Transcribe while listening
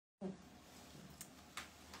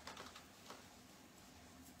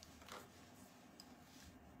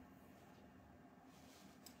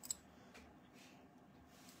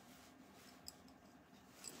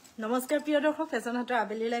নমস্কাৰ প্ৰিয় দৰ্শক ফেশ্বন হাটৰ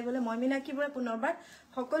আবেলি লাইভলে মই মিনাক্ষী বৰাই পুনৰবাৰ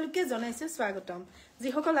সকলোকে জনাইছো স্বাগতম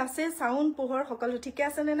যিসকল আছে সাউন্ড পোহৰ সকলো ঠিকে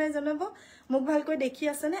আছে নে নাই জনাব মোক ভালকৈ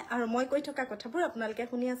দেখি আছে নে আৰু মই কৈ থকা কথাবোৰ আপোনালোকে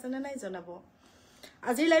শুনি আছে নে নাই জনাব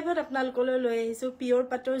আজি লাইভত আপোনালোকলৈ লৈ আহিছো পিওৰ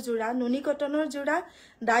পাটৰ জোৰা নুনি কটনৰ জোৰা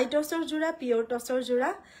ডাইটছৰ জোৰা পিওৰ টছৰ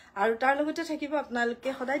জোৰা আৰু তাৰ লগতে থাকিব আপোনালোকে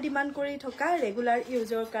সদায় ডিমান্ড কৰি থকা ৰেগুলাৰ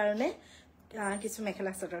ইউজৰ কাৰণে কিছু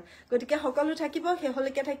মেখেলা চাদৰ গতিকে সকলো থাকিব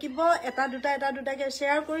হেহলকে থাকিব এটা দুটাকে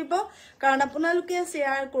শেয়াৰ কৰিব কাৰণ আপোনালোকে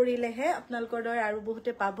শেয়াৰ কৰিলেহে আপোনালোকৰ দৰে আৰু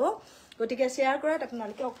বহুতে পাব গতিকে শেয়াৰ কৰাত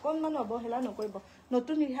আপোনালোকে অকনমান অবহেলা নকৰিব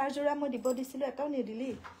নতুন ৰিহাৰ জোৰা মই দিব দিছিলো এটাও নিদিলি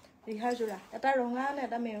ৰিহাৰ জোৰা এটা ৰঙা নে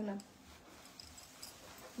এটা মেৰুনা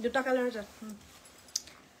দুটা colour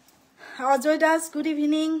Ajay Das good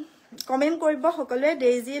evening comment কৰিব সকলোৱে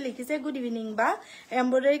ডেইজি লিখিছে গুড ইভিনিং বা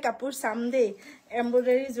এমব্ৰয়ডাৰী কাপোৰ সামডে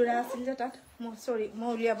এমব্ৰয়ডাৰী জোৰা আছিল যে তাত সৰি মই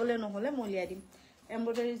উলিয়াবলৈ নহলে মই উলিয়াই দিম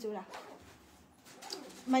এমব্ৰয়ডাৰী জোৰা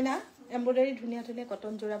মাইনা এমব্ৰয়ডাৰী ধুনীয়া ধুনীয়া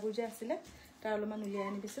কটন জোৰাবোৰ যে আছিল তাৰ অলপমান উলিয়াই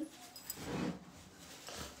আনিবিচোন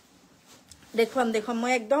দেখুৱাম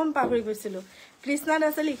মই একদম পাহৰি গৈছিলো কৃষ্ণা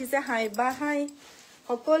দাসে লিখিছে হাই বা হাই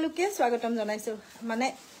সকলোকে স্বাগতম জনাইছো মানে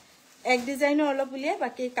এক ডিজাইনৰ অলপ উলিয়াই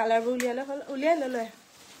বাকি কালাৰবোৰ উলিয়ালে হল উলিয়াই ললে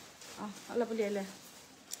অলপ উলিয়ালে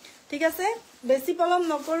ঠিক আছে বেছি পলম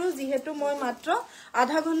নকৰো যিহেতু মই মাত্ৰ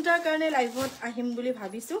আধা ঘণ্টাৰ কাৰণে লাইভত আহিম বুলি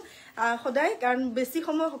ভাবিছো সদায় কাৰণ বেছি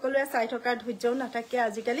সময় সকলোৱে চাই থকাৰ ধৈৰ্যও নাথাকে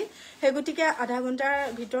আজিকালি হেগতিকে আধা ঘণ্টাৰ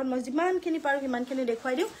ভিতৰত মই যিমানখিনি পাৰো সিমানখিনি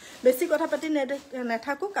দেখুৱাই দিও বেছি কথা পাতি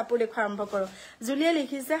নাথাকো কাপোৰ দেখুৱা আৰম্ভ কৰো জুলিয়ে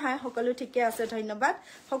লিখিছে হাই সকলো ঠিকে আছে ধন্যবাদ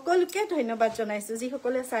সকলোকে ধন্যবাদ জনাইছো যি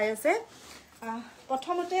সকলে চাই আছে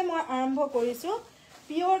প্ৰথমতে মই আৰম্ভ কৰিছো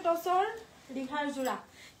পিওৰ টছৰ ৰিহাৰ জোৰা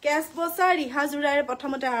কেছ বসা ৰিহা জোৰাৰে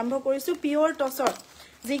প্ৰথমতে আৰম্ভ কৰিছো পিওৰ টছৰ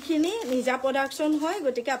যিখিনি নিজা প্ৰডাকশন হয়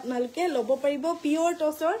গতিকে আপোনালোকে লব পাৰিব পিওৰ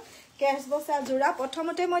টছৰ কেছ বসা জোৰা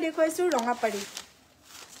প্ৰথমতে মই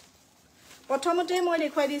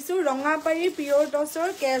দেখুৱাইছো ৰঙাপাৰী পিওৰ টছৰ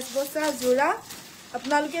কেছ বসা জোৰা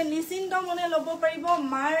আপোনালোকে নিশ্চিন্ত মনে লব পাৰিব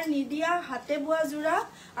মাৰ নিদিয়া হাতে বোৱা জোৰা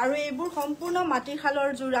আৰু এইবোৰ সম্পূৰ্ণ মাটিৰ খালৰ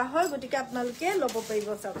জোৰা হয় গতিকে আপোনালোকে লব পাৰিব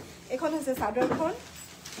সব এখন হৈছে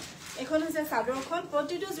চাদৰখন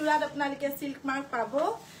প্ৰতিটো জোৰাত আপোনালোকে সিল্ক মাৰ্ক পাব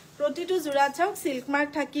প্ৰতিটো জোৰাত চাওক সিল্ক মাৰ্ক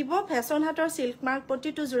থাকিব ফেশ্বন হাটৰ সিল্ক মাৰ্ক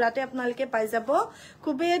প্ৰতিটো জোৰাতে আপোনালোকে পাই যাব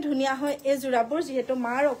খুবেই ধুনীয়া হয় এই জোৰাবোৰ যেহেতু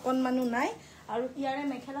মাৰ অকনমানো নাই আৰু ইয়াৰে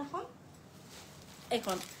মেখেলাখন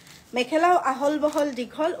এখন মেখেলাও আহল বহল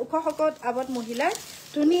দীঘল ওখ শকত আবত মহিলাৰ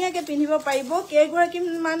ধুনীয়াকে পিন্ধিব পাৰিব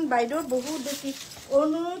কেইগৰাকীমান বাইদেউৰ বহুত বেছি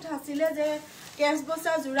অনুৰোধ আছিল যে কেছ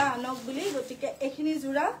বসা জোৰা আনক বুলি গতিকে এইখিনি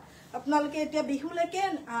জোৰা আপোনালোকে এতিয়া বিহুলৈকে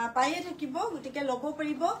পাইয়ে থাকিব গতিকে লব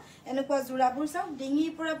পাৰিব এনেকুৱা জোৰাবোৰ চাওক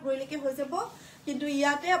ডিঙিৰ পৰা ভৰিলৈকে হৈ যাব কিন্তু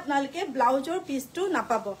ইয়াতে আপোনালোকে ব্লাউজৰ পিছটো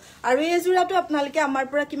নাপাব আৰু এই জোৰাটো আপোনালোকে আমাৰ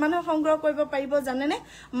পৰা কিমানৰ সংগ্ৰহ কৰিব পাৰিব জানেনে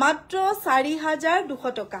মাত্ৰ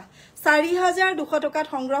 4200 টকা 4200 টকাত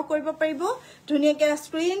সংগ্ৰহ কৰিব পাৰিব ধুনীয়াকে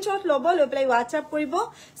স্ক্ৰিনশ্বট লব লৈ পেলাই WhatsApp কৰিব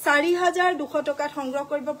 4200 টকাত সংগ্ৰহ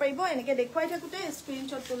কৰিব পাৰিব এনেকে দেখুৱাই থাকোতে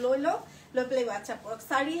স্ক্ৰিনশ্বটটো লৈ পেলাই WhatsApp কৰক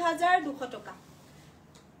 4200 টকা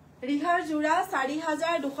ৰিহাৰ জোৰা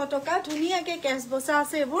 4200 টকা ধুনীয়াকে কেছ বসা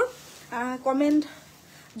আছে এবোৰ কমেন্ট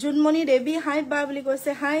জুনমণি দেৱী হাই বা বুলি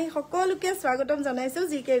কৈছে হাই সকলোকে স্বাগতম জনাইছো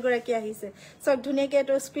যি কেইগৰাকী আহিছে সব ধুনীয়াকে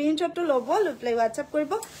এটো স্ক্ৰিনশ্বটটো লব লৈ পেলাই WhatsApp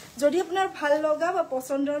কৰিব যদি আপোনাৰ ভাল লগা বা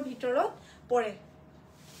পছন্দৰ ভিতৰত পৰে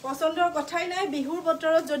পছন্দৰ কথাই নাই বিহুৰ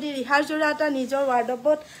বতৰত যদি ৰিহাৰ জোৰা এটা নিজৰ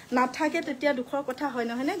ৱাৰ্ডবত নাথাকে তেতিয়া দুখৰ কথা হয়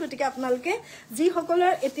নহয়নে গতিকে আপোনালোকে যি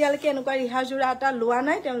সকলৰ এতিয়ালৈকে এনেকুৱা ৰিহাৰ জোৰা এটা লোৱা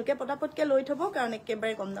নাই তেওঁলোকে পটাপটকে লৈ থব কাৰণ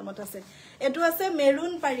একেবাৰে কম দামত আছে এটো আছে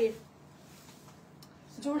মেৰুন পাৰীৰ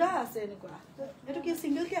জোৰা আছে এনেকুৱা এটো কি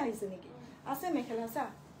সিঙ্গেল কে আহিছে নেকি আছে মেখেলা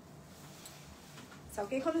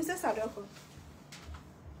চাউকেখন হৈছে চাদৰখন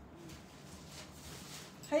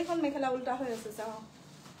সেইখন মেখেলা উল্টা হৈ আছে চাও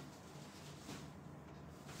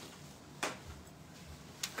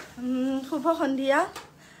শুভ সন্ধিয়া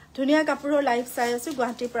ধুনীয়া কাপোৰৰ লাইভ চাই আছো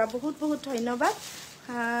গুৱাহাটীৰ পৰা বহুত ধন্যবাদ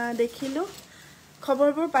দেখিলো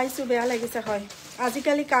খবৰবোৰ পাইছো বেয়া লাগিছে হয়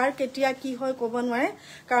আজিকালি কাৰ কেতিয়া কি হয় ক'ব নোৱাৰে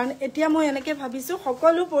কাৰণ এতিয়া মই এনেকে ভাবিছো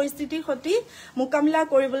সকলো পৰিস্থিতিৰ সতি মুকাবিলা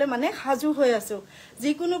কৰিবলৈ মানে সাজু হৈ আছো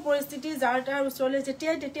যিকোনো পৰিস্থিতি যাৰ তাৰ ওচৰলৈ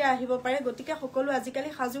যেতিয়া আহিব পাৰে গতিকে সকলো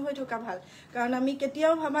আজিকালি সাজু হৈ থকা ভাল কাৰণ আমি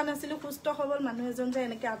কেতিয়াও ভাবা নাছিলো সুস্থ সবল মানুহ এজন যে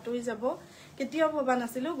এনেকে আতৰি যাব কেতিয়াও ভাবা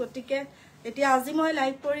নাছিলো গতিকে এতিয়া আজি মই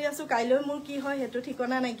লাইভ কৰি আছো কাইলৈ মোৰ কি হয় হেতু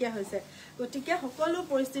ঠিকনা নাইকিয়া হৈছে গতিকে সকলো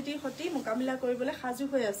পৰিস্থিতিৰ সতি মুকাবিলা কৰিবলৈ সাজু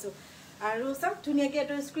হৈ আছো আৰু সব ধুনীয়াকে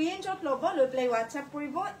এটো স্ক্ৰিনশ্বট লব লৈ প্লে WhatsApp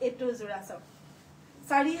কৰিব এটো জোৰা সব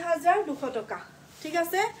 4200 টকা ঠিক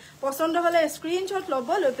আছে পছন্দ হলে স্ক্ৰিনশ্বট লব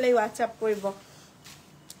লৈ প্লে WhatsApp কৰিব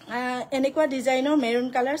এনেকুৱা ডিজাইনৰ মেৰুন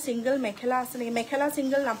কালাৰ সিঙ্গেল মেখেলা আছে নেকি মেখেলা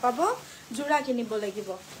সিঙ্গেল নাপাব জোৰা কিনিব লাগিব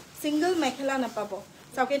সিঙ্গেল মেখেলা নাপাব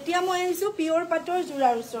চাওক এতিয়া মই আহিছো পিওৰ পাটৰ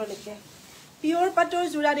জোৰাৰ ওচৰলৈকে পিওৰ পাটৰ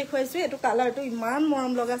জোৰা দেখুৱাইছো এটো কালাৰটো ইমান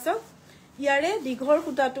মৰম লগা চাওক ইয়াৰে দীঘৰ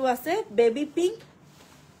কুটাটো আছে বেবি পিংক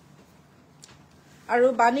আৰু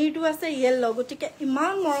বানিৰটো আছে ইয়েলো গটিকে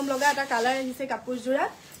ইমান মৰম লগা এটা কালাৰ আহিছে কাপোৰ জোৰা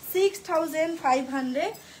 6500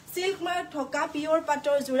 সিল্ক মাৰ্ক থকা পিওৰ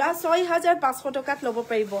পাটৰ জোৰা 6500 টকাত লব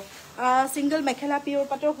পাৰিব সিঙ্গল মেখেলা পিওৰ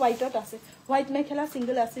পাটৰ হোৱাইটত আছে হোৱাইট মেখেলা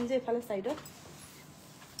সিঙ্গল আছিল যে এফালে সাইডত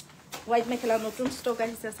হোৱাইট মেখেলা নতুন ষ্টক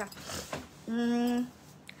আহিছে সা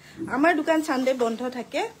আমাৰ দোকান সানডে বন্ধ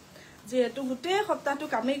থাকে যেহেতু গুটে সপ্তাহটো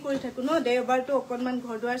কামেই কৰি থাকো ন দেওবাৰটো অকনমান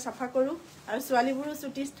ঘৰদুৱাৰ সাফা কৰো আৰু ছোৱালীবোৰো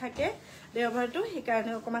ছুটি থাকে দেওবাৰটো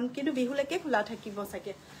সেইকাৰণে অকমান কিন্তু বিহুলৈকে খোলা থাকিব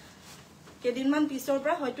সাকে কেদিনমান পিছৰ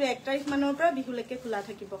পৰা হয়তো 1 তাৰিখ মানৰ পৰা বিহুলৈকে খোলা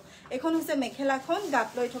থাকিব এখন হৈছে মেখেলাখন গাত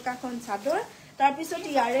লৈ থকাখন চাদৰ তাৰ পিছত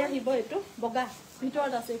ইয়াৰে আহিব এটো বগা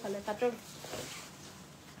ভিতৰত আছে ইফালে পাটৰ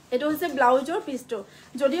এটো হৈছে ব্লাউজৰ পিছটো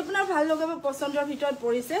যদি আপোনাৰ ভাল লগাব পছন্দৰ ভিতৰত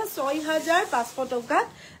পৰিছে 6500 টকা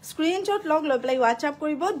স্ক্ৰিনশ্বট লগ লৈ প্লাই WhatsApp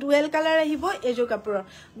কৰিব ডুৱেল কালাৰ আহিব এজো কাপোৰৰ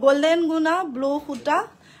গোল্ডেন গুনা ব্লু ফুটা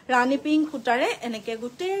ৰাণী পিংক ফুটাৰে এনেকে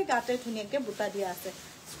গুটে গাতে ধুনিয়াকে বুটা দিয়া আছে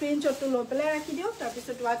স্ক্ৰিনশ্বটটো লৈ প্লাই ৰাখি দিও তাৰ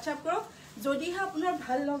পিছত WhatsApp কৰক যদি আপোনাৰ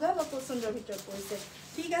ভাল লগা বা পছন্দৰ ভিতৰত পৰিছে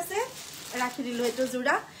ঠিক আছে ৰাখি দিলো এটো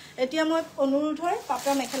জোৰা এতিয়া মই অনুৰোধৰ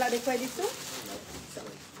পাটৰ মেখেলা দেখুৱাই দিছো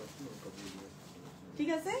ঠিক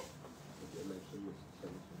আছে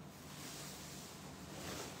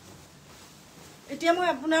এতিয়া মই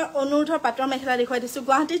আপোনাৰ অনুৰোধৰ পাটৰ মেখেলা দেখুৱাই দিছো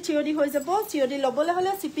গুৱাহাটী চিঅডি হৈ যাব চিঅডি লবলৈ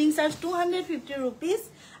হলে শিপিং চাৰ্জ 250 रुपीस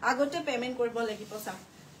আগতে পেমেন্ট কৰিব লাগিব সা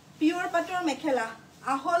পিওৰ পাটৰ মেখেলা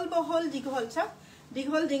আহল বহল দীঘল সা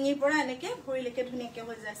দীঘল ডিঙিৰ পৰা এনেকে ভৰিলৈকে ধুনিয়াকে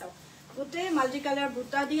হৈ যায় চাও গোটে মাল্টি কালাৰ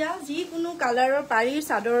বুটা দিয়া যি কোনো কালাৰৰ পাৰি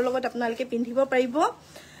চাদৰৰ লগত আপোনালোকে পিন্ধিব পাৰিব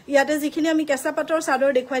ইয়াতে যিখিনি আমি কেঁচা পাটৰ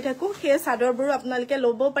চাদৰ দেখুৱাই থাকো সেই চাদৰবোৰ আপোনালোকে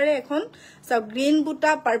লব পাৰে এখন সব গ্ৰীন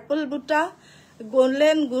বুটা পাৰ্পল বুটা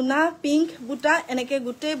গোল্ডেন গুনা পিংক বুটা এনেকে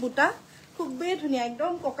গুটে বুটা খুববে ধুনিয়া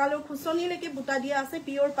একদম ককালৰ খুচনিলৈকে বুটা দিয়া আছে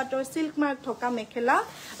পিওৰ পাটৰ সিল্ক মাৰ্ক থকা মেখেলা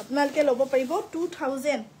আপোনালোকে লব পাৰিব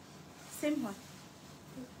 2000 সেম হয়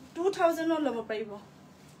 2000 লব পাৰিব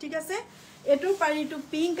ঠিক আছে এটোৰ পাৰিটো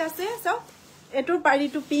পিংক আছে সব এটোৰ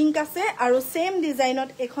পাৰিটো পিংক আছে আৰু সেম ডিজাইনত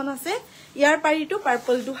এখন আছে ইয়াৰ পাৰিটো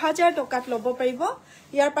পাৰ্পল 2000 টকাত লব পাৰিব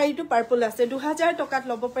ইয়াৰ পাৰিটো পাৰ্পল আছে 2000 টকাত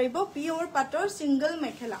লব পাৰিব পিওৰ পাটৰ সিঙ্গল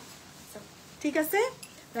মেখেলা ঠিক আছে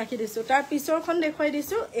ৰাখি দিছো তাৰ পিছৰখন দেখুৱাই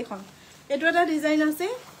দিছো এখন এটো এটা ডিজাইন আছে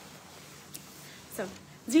সব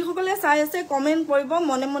যি সকলে চাই আছে কমেন্ট কৰিব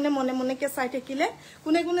মনে মনেকে চাই থাকিলে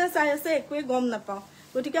কোনে কোনে চাই আছে একোৱে গম নাপাও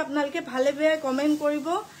গতিকে আপোনালোকে ভালে বেয়া কমেন্ট কৰিব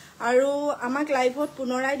আৰু আমাক লাইভত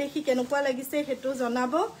পুনৰাই দেখি কেনেকুৱা লাগিছে হেতু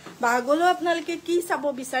জনাব বা আগলৈ আপোনালোকে কি চাব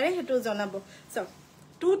বিচাৰে হেতু জনাব সব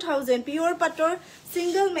 2000 পিওৰ পাটৰ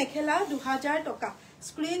সিঙ্গল মেখেলা 2000 টকা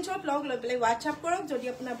স্ক্ৰিনশ্বট লগ লৈ পেলাই WhatsApp কৰক যদি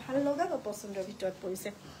আপোনাৰ ভাল লগা বা পছন্দৰ ভিতৰত পৰিছে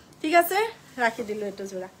ঠিক আছে ৰাখি দিলো এটো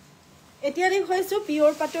জোৰা এতিয়া দেখুৱাইছো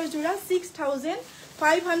পিওৰ পাটৰ জোৰা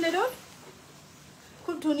 6500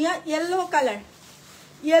 খুব ধুনিয়া yellow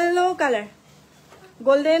color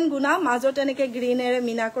গোল্ডেন গুনা মাজত এনেকে গ্ৰীনেৰে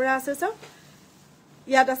মিনা কৰা আছে সব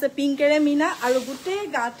ইয়াত আছে পিংকেৰে মিনা আৰু গুটে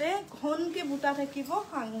গাতে ঘনকে বুটা থাকিব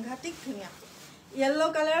সাংঘাতিক ধুনিয়া yellow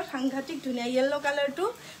color সাংঘাতিক ধুনিয়া yellow color টো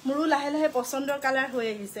মুৰু লাহে লাহে পছন্দৰ কালাৰ হৈ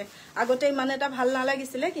আহিছে আগতে মানে এটা ভাল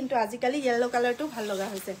নালাগিছিলে কিন্তু আজিকালি yellow color টো ভাল লগা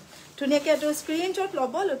হৈছে ধুনিয়াকে এটো স্ক্ৰিনশ্বট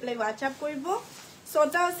লব লৈ প্লে WhatsApp কৰিব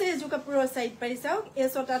ছটা আছে এজু কাপোৰৰ সাইড পাৰি চাওক এই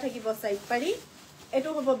ছটা থাকিব সাইড পাৰি এটো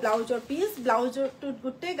হ'ব ব্লাউজৰ পিস ব্লাউজৰ টু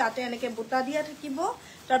গুটে গাতে এনেকে বুটা দিয়া থাকিব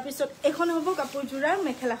তাৰ পিছত এখন হ'ব কাপোৰ জোৰাৰ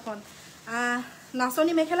মেখেলাখন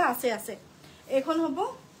নাচনি মেখেলা আছে এখন হ'ব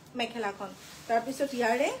মেখেলাখন তাৰ পিছত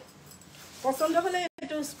ইয়াৰে পছন্দ হলে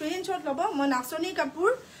এটো স্ক্ৰিনশ্বট লব মই নাচনি কাপোৰ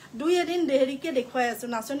দুই এদিন দেৰিকে দেখুৱাই আছো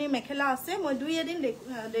নাচনি মেখেলা আছে মই দুই এদিন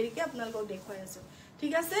দেৰিকে আপোনালোকক দেখুৱাই আছো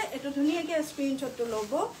ঠিক আছে এটো ধুনিয়াকে স্ক্ৰিনশ্বটটো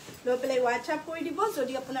লব লৈ পেলাই WhatsApp কৰি দিব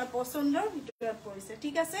যদি আপোনাৰ পছন্দৰ ভিতৰত পৰিছে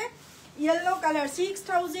ঠিক আছে yellow color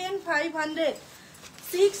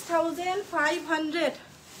 6500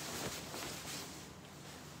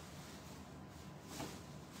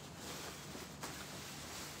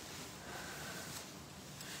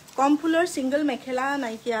 কম ফুলৰ সিঙ্গল মেখেলা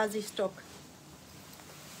নাইকিয়া আজি ষ্টক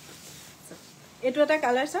এটো এটা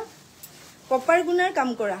কালাৰ সব কপাৰ গুণাৰ কাম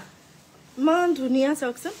কৰা মান ধুনিয়া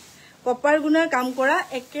চকচোন কপাৰ গুণাৰ কাম কৰা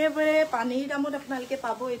একেবাৰে পানীৰ দামত আপোনালোকে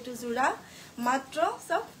পাব এটো জোৰা মাত্ৰ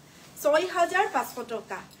সব 6500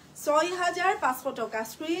 টকা 6500 টকা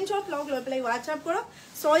স্ক্ৰিনশ্বট লগ লৈ প্লে WhatsApp কৰক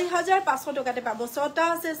 6500 টকাতে পাব ছটা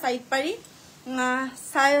আছে সাইড পাৰি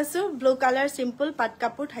চাই আছো ব্লু কালাৰ সিম্পল পাট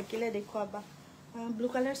কাপোৰ থাকিলে দেখুৱাবা ব্লু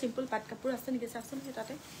কালাৰ সিম্পল পাট কাপোৰ আছে নেকি চাচোন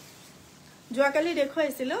হেতাতে জোৱাকালি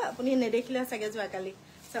দেখুৱাইছিল আপুনি নেদেখিলে চাগে জোৱাকালি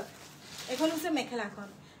সব এখন হৈছে মেখেলাখন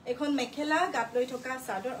এখন মেখেলা গাত লৈ থকা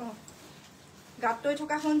চাদৰ গাত লৈ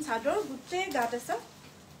থকাখন চাদৰ গুটেই গাত আছে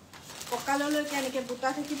ককাললৈকে এনেকে বুটা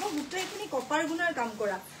থাকিব গুটেইখিনি কপাৰ গুণাৰ কাম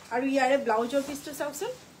কৰা আৰু ইয়াৰে ব্লাউজৰ পিছটো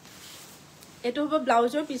চাওকচোন এটো হ'ব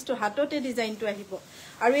ব্লাউজৰ পিছটো হাততে ডিজাইনটো আহিব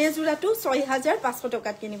আৰু এই জোৰাটো 6500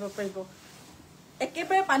 টকাত কিনিব পাৰিব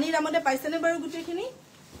একেবাৰে পানী দামতে পাইছেনে বাৰু গুটেইখিনি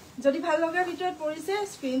যদি ভাল লগাৰ ভিতৰত পৰিছে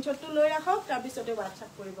স্ক্ৰিনশ্বটটো লৈ ৰাখক তাৰ পিছতে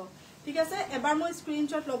WhatsApp কৰিব ঠিক আছে এবাৰ মই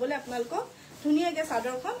স্ক্ৰিনশ্বট লবলৈ আপোনালোকক ধুনিয়াকৈ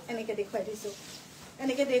চাদৰখন এনেকে দেখুৱাই দিছো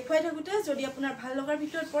এনেকে দেখুৱাই থাকোতে যদি আপোনাৰ ভাল লগাৰ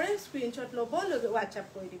ভিতৰত পৰে স্ক্ৰিনশ্বট ল'ব WhatsApp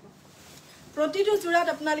কৰি দিব প্ৰতিটো জোৰাত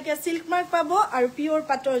আপোনালোকে সিল্ক মাৰ্ক পাব আৰু পিওৰ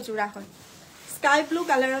পাটৰ জোৰা হয় স্কাই ব্লু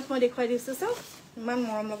কালাৰত মই দেখুৱাই দিছো সব ইমান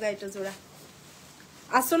মৰম লগা এটা জোৰা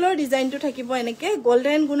আসলৰ ডিজাইনটো থাকিব এনেকে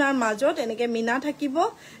গোল্ডেন গুণাৰ মাজত এনেকে মিনা থাকিব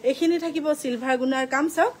এখিনি থাকিব সিলভাৰ গুণাৰ কাম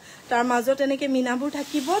সব তাৰ মাজত এনেকে মিনাবোৰ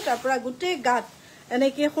থাকিব তাৰ পৰা গুটে গাত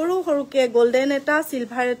এনেকে সৰু সৰুকে গোল্ডেন এটা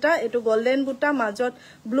সিলভাৰ এটা এটো গোল্ডেন বুটা মাজত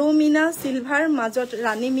ব্লু মিনা সিলভাৰ মাজত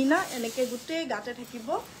ৰানী মিনা এনেকে গুটে গাতে থাকিব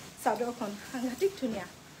চাদৰখন সাংঘাতিক ধুনিয়া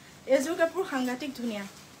এজো কাপোৰ সাংঘাতিক ধুনিয়া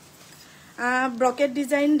ব্ৰকেট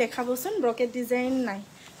ডিজাইন দেখাবচোন ব্ৰকেট ডিজাইন নাই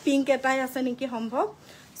পিংক এটাই আছে নেকি সম্ভৱ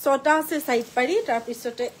ছটা আছে সাইড পাৰি তাৰ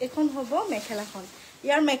পিছতে এখন হ'ব মেখেলাখন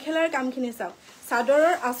ইয়াৰ মেখেলাৰ কামখিনি চাও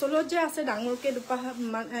চাদৰৰ আসলত যে আছে ডাঙৰকে দুপা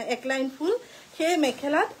এক লাইন ফুল সেই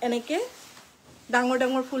মেখেলাত এনেকে ডাঙৰ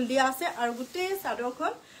ডাঙৰ ফুল দিয়া আছে আৰু গুটে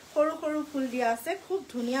চাদৰখন সৰু সৰু ফুল দিয়া আছে খুব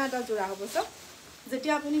ধুনিয়া এটা জোৰা হ'ব সব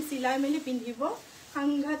যেতিয়া আপুনি সিলাই মেলি পিন্ধিব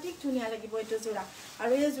সাংঘাতিক ধুনিয়া লাগিব এটো জোৰা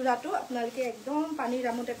আৰু এই জোৰাটো আপোনালোকে একদম পানী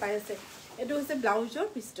ৰামতে পাই আছে এটো হৈছে ব্লাউজৰ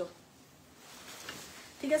পিছটো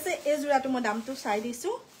ঠিক আছে এই জোৰাটো মই দামটো চাই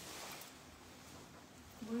দিছো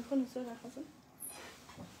বৰখন উছৰ ৰাখচোন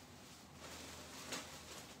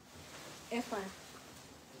এফআৰ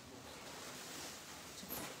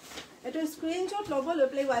এটো স্ক্ৰিনশ্বট ল'ব লৈ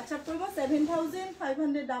প্লে WhatsApp কৰিব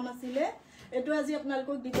 7500 দাম আছিল এটো আজি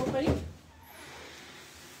আপোনালোকক দিব পাৰিম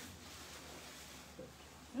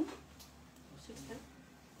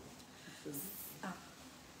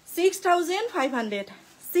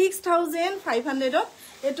 6500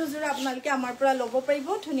 এটো জোৰা আপোনালোকে আমাৰ পৰা ল'ব পাৰিব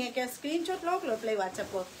ধুনিয়াকৈ স্ক্ৰিনশ্বট লওক লৈ প্লে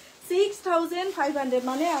WhatsApp 6500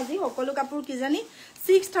 মানে আজি সকলো কাপোৰ কি জানি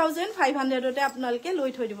 6500 তে আপোনালোকে লৈ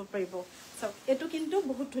থৈ দিব পাৰিব সব এটো কিন্তু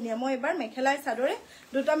বহুত ধুনিয়া মই এবাৰ মেখেলাই চাদৰে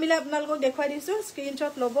দুটা মিলে আপোনালোকক দেখুৱাই দিছো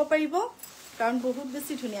স্ক্ৰিনশ্বট ল'ব পাৰিব কাৰণ বহুত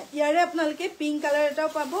বেছি ধুনিয়া ইয়াৰে আপোনালোকে পিংক কালাৰ এটাও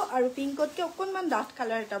পাব আৰু পিংকতকে অকনমান ডাঠ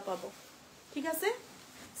কালাৰ এটা পাব ঠিক আছে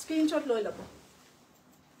স্ক্ৰিনশ্বট লৈ ল'ব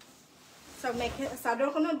সব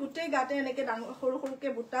চাদৰখনৰ গুটে গাতে এনেকে ডাঙৰ সৰু সৰুকে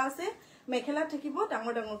বুটা আছে মেখেলা থাকিব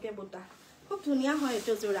ডাঙৰ ডাঙৰকে বুটা খুব ধুনিয়া হয়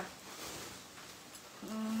এটো জোৰা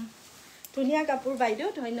ধুনিয়া কাপোৰ বাইদেউ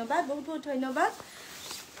ধন্যবাদ বহুত বহুত ধন্যবাদ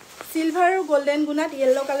সিলভাৰ আৰু গোল্ডেন গুণাত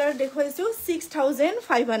ইয়েলো কালাৰ দেখুৱাইছো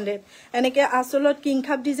 6500 এনেকে আসলত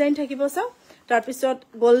কিংখাপ ডিজাইন থাকিব সব তাৰ পিছত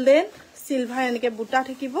গোল্ডেন সিলভাৰ এনেকে বুটা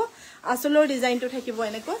থাকিব আসলৰ ডিজাইনটো থাকিব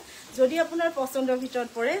এনেকৈ যদি আপোনাৰ পছন্দৰ ভিতৰত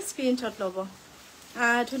পৰে স্ক্ৰিনশ্বট ল'ব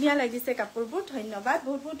ধুনিয়া লাগিছে কাপোৰবোৰ ধন্যবাদ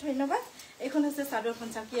বহুত বহুত ধন্যবাদ এখন আছে চাদৰখন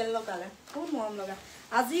চাক ইয়েলো কালাৰ বহুত মৰম লগা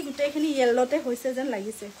আজি গুটেইখিনি ইয়েলোতে হৈছে যেন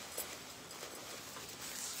লাগিছে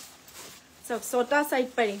সব ছটা সাইড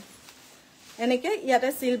পাৰি এনেকে ইয়াতে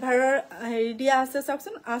সিলভাৰৰ হেৰি দিয়া আছে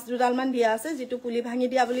চাওকচোন 8 দুডাল মান দিয়া আছে যেটো পুলি ভাঙি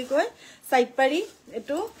দিয়া বুলি কয় সাইড পাৰি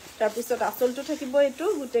এটো তাৰ পিছত আসলটো থাকিব এটো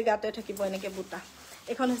গুটে গাতে থাকিব এনেকে বুটা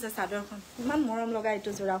এখন হৈছে চাদৰখন ইমান মৰম লগা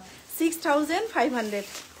এটো জোৰা 6500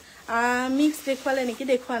 মিক্স দেখুৱালে নেকি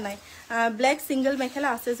দেখুৱা নাই ব্ল্যাক সিঙ্গল মেখেলা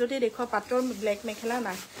আছে যদি দেখুৱা পাটৰ ব্ল্যাক মেখেলা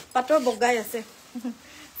নাই পাটৰ বগাই আছে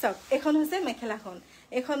সব এখন হৈছে মেখেলাখন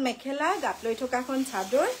এখন মেখেলা গাত লৈ থকাখন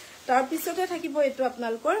চাদৰ তাৰ পিছতে থাকিব এটো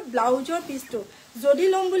আপোনালোকৰ ব্লাউজৰ পিছটো যদি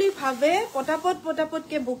লম বুলি ভাবে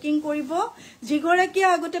পটাপটকে বুকিং কৰিব জিগৰাকি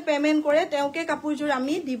আগতে পেমেন্ট কৰে তেওঁকে কাপোৰজোৰ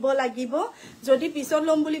আমি দিব লাগিব যদি পিছত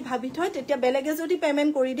লম বুলি ভাবি থয় তেতিয়া বেলেগে যদি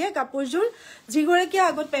পেমেন্ট কৰি দিয়ে কাপোৰজোৰ জিগৰাকি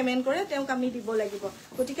আগত পেমেন্ট কৰে তেওঁক আমি দিব লাগিব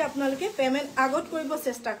গতিকে আপোনালোকে পেমেন্ট আগত কৰিব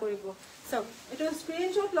চেষ্টা কৰিব সব এটো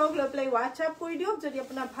স্ক্ৰিনশ্বট লগ লৈ প্লে WhatsApp কৰি দিওক যদি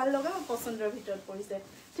আপোনাৰ ভাল লগা পছন্দৰ ভিতৰত পৰিছে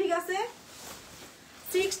ঠিক আছে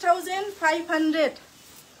 6500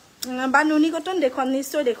 বা নুনি কটন দেখুৱাম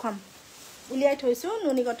নিশ্চয় দেখুৱাম উলিয়াই থৈছো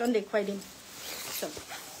নুনি কটন দেখুৱাই দিম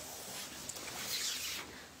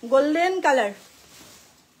গোল্ডেন কালাৰ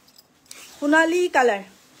সোণালী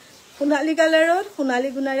কালাৰত সোণালী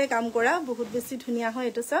গুণাৰে কাম কৰা বহুত বেছি ধুনিয়া হয়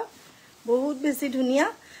এটো সব বহুত বেছি ধুনিয়া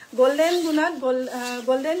গোল্ডেন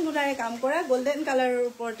গুণাৰে কাম কৰা গোল্ডেন কালাৰৰ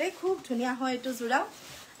ওপৰতে খুব ধুনিয়া হয় এটো জোৰা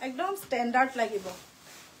একদম ষ্টেণ্ডাৰ্ড লাগিব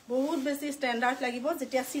বহুত বেছি ষ্টেণ্ডাৰ্ড লাগিব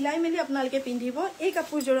যেতিয়া সিলাই মেলি আপোনালোকে পিন্ধিব এই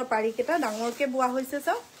কাপোৰজোৰৰ পাৰিকেটা ডাঙৰকে বোৱা হৈছে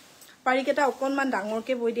সব পাৰিকেটা অকনমান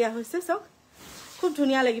ডাঙৰকে বৈ দিয়া হৈছে সব খুব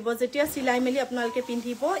ধুনিয়া লাগিব যেতিয়া সিলাই মেলি আপোনালোকে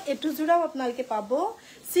পিন্ধিব এটো জোৰাও আপোনালোকে পাব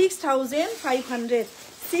 6500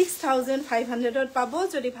 6500 ত পাব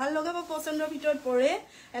যদি ভাল লগাব পছন্দৰ ভিতৰত পৰে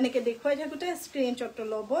এনেকে দেখুৱাই থাকোতে স্ক্ৰিনশ্বট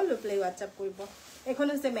ল'ব লৈ প্লে WhatsApp কৰিব এখন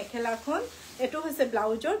হৈছে মেখেলাখন এটো হৈছে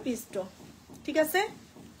ব্লাউজৰ পিছটো ঠিক আছে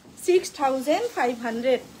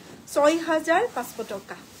 6500 6500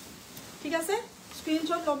 টকা ঠিক আছে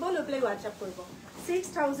স্ক্ৰিনশট লব লৈ প্লে WhatsApp কৰিব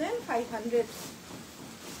 6500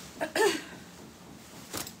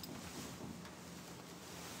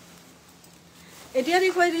 এতিয়া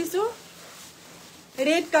দেখুৱাই দিছো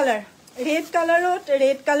ৰেড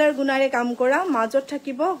কালাৰ গুণাৰে কাম কৰা মাজত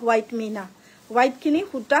থাকিব হোৱাইট মিনা হোৱাইট খিনি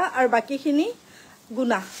সুতা আৰু বাকি খিনি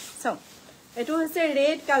গুণা চাও এটো হৈছে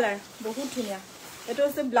ৰেড কালাৰ বহুত ধুনিয়া এটো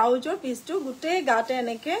হৈছে ব্লাউজৰ পিছটো গুটে গাতে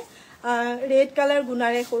এনেকে ৰেড কালাৰ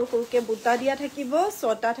গুণাৰে সৰু সৰুকে বুটা দিয়া থাকিব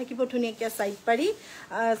ছটা থাকিব ধুনিয়াকে সাইড পাৰি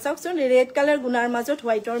চাওকচোন ৰেড কালাৰ গুণাৰ মাজত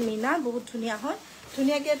হোৱাইটৰ মিনা বহুত ধুনিয়া হয়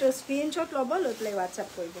ধুনিয়াকে তো স্ক্ৰিনশ্বট ল'ব লৈ প্লে WhatsApp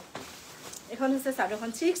কৰিব এখন হৈছে সাদৰখন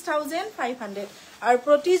 6500 আৰু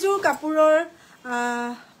প্ৰতিযোৰ কাপোৰৰ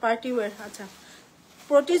পাৰ্টি ওয়্যাৰ আচ্ছা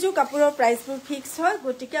প্ৰতিযোৰ কাপোৰৰ প্ৰাইসবোৰ ফিক্স হয়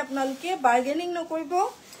গতিকে আপোনালোকে বাৰ্গেনিং নকৰিব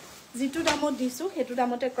যেটো দামত দিছো হেতু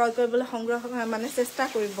দামতে ক্ৰয় কৰিবলৈ সংগ্ৰহ মানে চেষ্টা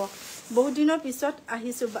কৰিব বহুত দিনৰ পিছত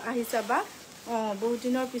আহিছাবা বহুত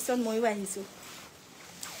দিনৰ পিছত মইও আহিছো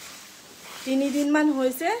 3 দিন মান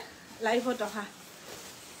হৈছে লাইভত অহা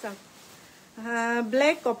চাওক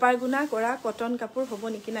ব্ল্যাক কপাৰ গুণা কৰা কটন কাপোৰ হ'ব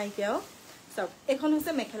নেকি নাই কিয় চাওক এখন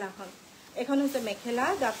হৈছে মেখেলাখন এখন হৈছে মেখেলা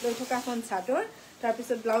গাত লৈ থকাখন চাদৰ তাৰ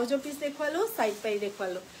পিছত ব্লাউজৰ পিছ দেখুৱালো সাইড পাই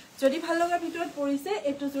দেখুৱালো যদি ভাল লগা ভিতৰত পৰিছে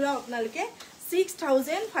এটো জোৰা আপোনালোকে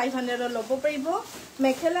 6500 ল'ব পাৰিব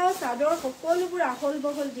মেখেলা চাদৰ সকলোবোৰ আহল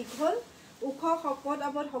বহল দীঘল উখ শকত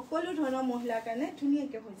আবত সকলো ধৰণৰ মহিলাৰ কাৰণে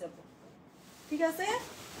ধুনিয়াকে হৈ যাব ঠিক আছে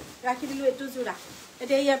ৰাখি দিলো এটো জোৰা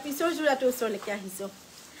এতিয়া ইয়াৰ পিছৰ জোৰাটো ওচৰলৈকে আহিছো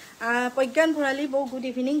প্ৰজ্ঞান ভৰালি বৌ গুড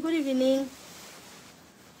ইভিনিং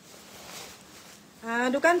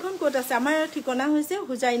দোকানখন ক'ত আছে আমাৰ ঠিকনা হৈছে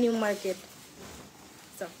হুজাই নিউ মাৰ্কেট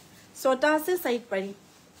ছটা আছে সাইড পাৰি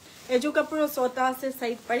এজো কাপোৰৰ ছটা আছে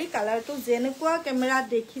সাইড পাৰি কালাৰটো যেনেকুৱা কেমেৰা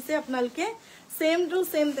দেখিছে আপোনালোকে সেম টু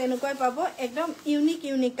সেম তেনেকুৱাই পাব একদম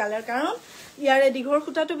ইউনিক কালাৰ কাৰণ ইয়াৰে দিঘৰ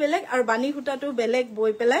খুটাটো বেলেগ আৰু বানি খুটাটো বেলেগ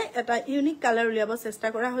বৈ পেলাই এটা ইউনিক কালাৰ উলিয়াব চেষ্টা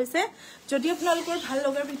কৰা হৈছে যদি আপোনালোকৰ ভাল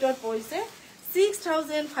লগাৰ ভিতৰত পৰিছে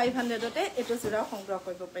 6500 তে এটো জোৰা সংগ্ৰহ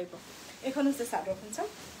কৰিব পাৰিব এখন হৈছে চাদৰখন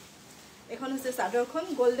চাওক এখন হৈছে চাদৰখন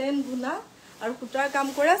গোল্ডেন গুণা আৰু খুটাৰ কাম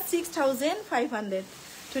কৰা 6500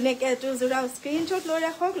 ধুনিয়াকে এটো জোৰা স্ক্ৰিনশ্বট লৈ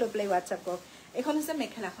ৰাখক লৈ প্লে WhatsApp কৰক এখন হৈছে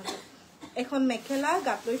মেখেলাখন এখন মেখেলা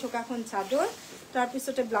গাত লৈ থকাখন চাদৰ তাৰ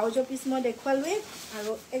পিছতে ব্লাউজৰ পিছ মই দেখুৱালোৱে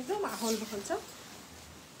আৰু একদম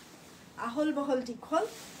আহল বহল দীঘল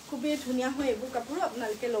খুবেই ধুনিয়া হয় এইবোৰ কাপোৰ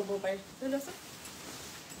আপোনালোকে ল'ব পাৰে বুজিছে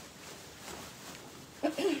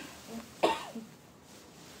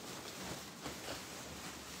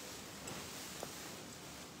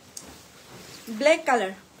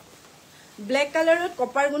ব্ল্যাক কালাৰত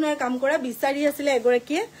কপাৰ গুণাৰ কাম কৰা বিচাৰি আছিল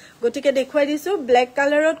এগৰাকীয়ে গতিকে দেখুৱাই দিছো ব্ল্যাক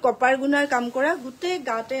কালাৰত কপাৰ গুণাৰ কাম কৰা গুটে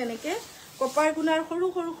গাতে এনেকে কপাৰ গুণাৰ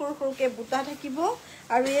সৰুকে বুটা থাকিব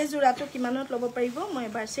আৰু এই জোৰাটো কিমানত ল'ব পাৰিব মই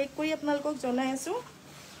এবাৰ চেক কৰি আপোনালোকক জনাই আছো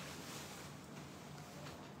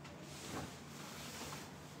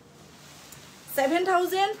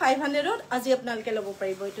 7500 ত আজি আপোনালোকে ল'ব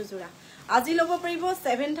পাৰিব এটো জোৰা আজি ল'ব পাৰিব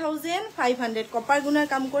 7500 কপাৰ গুণাৰ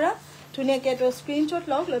কাম কৰা ধুনিয়াকে তো স্ক্ৰিনশ্বট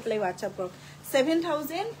লওক লৈ প্লে WhatsApp কৰক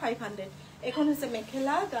 7500 এখন হৈছে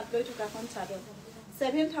মেখেলা গাত লৈ থকাখন চাদৰ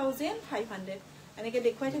 7500 এনেকে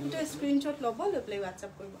দেখুৱাই থাকোতে স্ক্ৰিনশ্বট ল'ব লৈ প্লে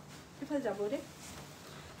WhatsApp কৰিব কিফাল যাব ৰে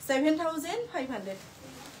 7500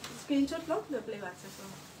 স্ক্ৰিনশ্বট লওক লৈ প্লে WhatsApp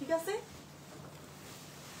কৰক ঠিক আছে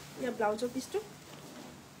ইয়া ব্লাউজৰ পিছটো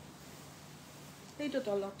এইটো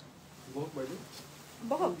তলত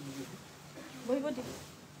বহিব দি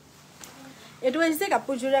এটো হৈছে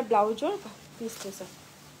কাপোৰজোৰা ব্লাউজৰ পিছটো চাওক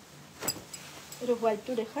এটো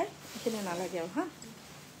হোৱাইটটো দেখাই এখানে নালাগে আৰু হা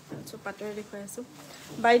সো পাটৰে দেখুৱাই আছো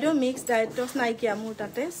বাইদেউ মিক্স ডায়েটছ নাই কি মোৰ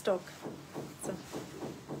তাতে ষ্টক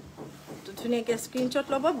তো ধুনিয়াকে স্ক্ৰিনশ্বট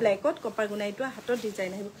ল'ব ব্ল্যাকত কপাৰ গুণাইটো হাতত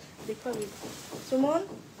ডিজাইন আহিব দেখুৱাবি সুমন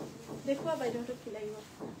দেখুৱা বাইদেউটো কি লাগিব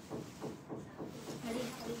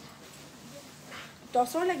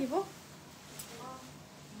টছৰ লাগিব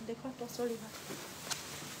দেখুৱা টছৰ লিভা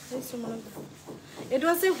এটো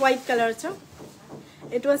আছে হোৱাইট কালাৰ চাও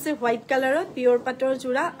এটো আছে হোৱাইট কালাৰত পিওৰ পাটৰ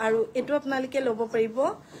জোৰা আৰু এটো আপোনালোকে ল'ব পাৰিব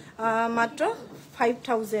মাত্ৰ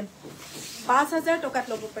 5000 টকাত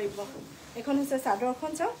ল'ব পাৰিব এখন হৈছে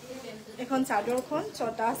চাদৰখন চাও এখন চাদৰখন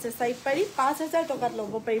ছটা আছে সাইড পাৰি 5000 টকাত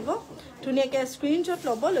ল'ব পাৰিব ধুনিয়াকে স্ক্ৰিনশ্বট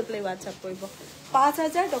ল'ব লৈ প্লে WhatsApp কৰিব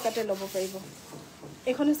 5000 টকাতে ল'ব পাৰিব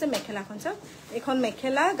এখন হৈছে মেখেলাখন চাওক এখন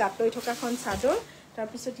মেখেলা গাত লৈ থকাখন চাদৰ তাৰ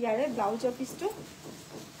পিছত ইয়াৰে ব্লাউজৰ পিছটো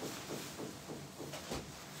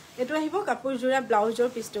এটো আহিব কাপোৰ জোৰা ব্লাউজৰ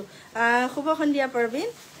পিছটো শুভ সন্ধিয়া परवीन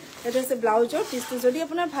এটো হৈছে ব্লাউজৰ পিছটো যদি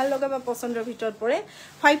আপোনাৰ ভাল লগা বা পছন্দৰ ভিতৰত পৰে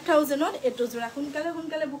 5000 ত এটো জোৰা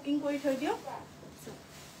সোনকালে বুকিং কৰি থৈ দিও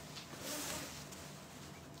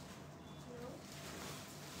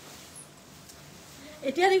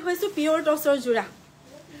এতিয়া দেখুৱাইছো পিওৰ টছৰ জোৰা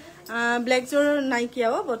ব্ল্যাক জোৰ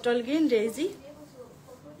নাইকিয়াও বটল গ্ৰীন ডেজি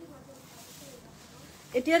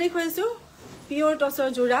এতিয়া দেখুৱাইছো পিওৰ টছৰ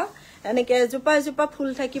জোৰা এনেকে জুপা ফুল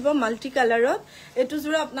থাকিব মাল্টি কালাৰত এটো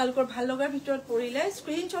জোৰা আপোনালোকৰ ভাল লগাৰ ভিতৰত পৰিলে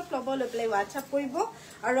স্ক্ৰিনশ্বট ল'ব লৈ প্লে WhatsApp কৰিব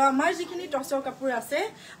আৰু আমাৰ যিখিনি টছৰ কাপোৰ আছে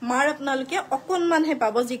মাৰ আপোনালোকে অকনমানহে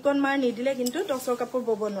পাব যিকন মাৰ নিদিলে কিন্তু টছৰ কাপোৰ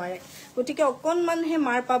বব নোৱাৰে গতিকে অকনমানহে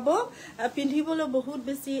মাৰ পাব পিন্ধিবলৈ বহুত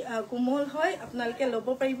বেছি কোমল হয় আপোনালোকে ল'ব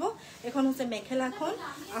পাৰিব এখন হৈছে মেখেলাখন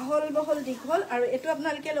আহল বহল দীঘল আৰু এটো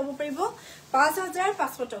আপোনালোকে ল'ব পাৰিব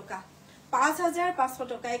 5500 টকা 5500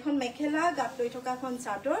 টকা এখন মেখেলা গাত লৈ থকাখন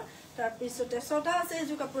চাদৰ তাৰ পিছতে ছটা আছে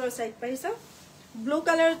এজু কাপোৰৰ সাইড পাৰিছ ব্লু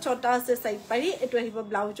কালাৰ ছটা আছে সাইড পাৰি এটো আহিব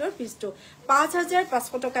ব্লাউজৰ পিছটো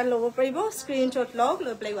 5500 টকা ল'ব পাৰিব স্ক্ৰিনশ্বট লগ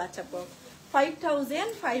লৈ প্লে WhatsApp কৰক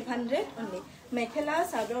 5500 অনলি মেখেলা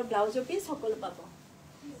চাদৰ ব্লাউজৰ পিছ সকলো পাব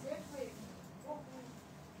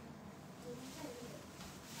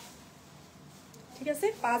ঠিক আছে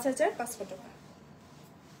 5500 টকা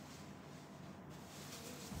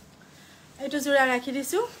এটো জোৰা ৰাখি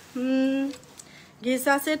দিছো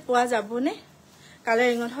গিসা সেট পোৱা যাবনে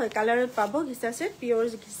কালাৰিংত হয় কালাৰত পাব গিসা সেট পিওৰ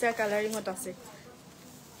গিসা কালাৰিংত আছে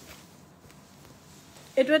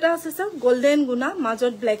এটো এটা আছে সব গোল্ডেন গুনা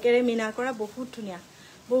মাজত ব্ল্যাকেৰে মিনা কৰা বহুত ধুনিয়া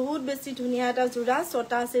বহুত বেছি ধুনিয়া এটা জোৰা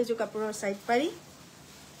ছটা আছে যে কাপোৰৰ সাইড পাৰি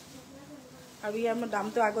আৰু ইয়াৰ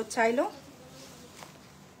দামটো আগত চাই লো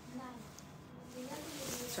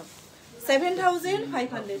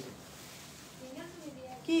 7500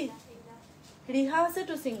 কি রিহা আছে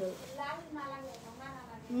তো সিঙ্গল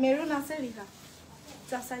মেরুন আছে রিহা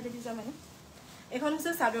যা সাইডে দি যা মানে এখন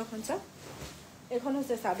হচ্ছে চাদৰখন চাও এখন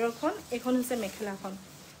হচ্ছে চাদৰখন এখন হচ্ছে মেখেলাখন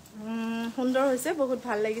সুন্দৰ হৈছে বহুত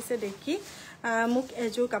ভাল লাগিছে দেখি মোক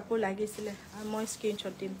এজোৰ কাপোৰ লাগিছিল মই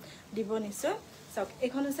স্ক্ৰিনশ্বট দিব নিশ্চয় চাওক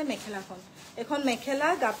এখন হচ্ছে মেখেলাখন এখন মেখেলা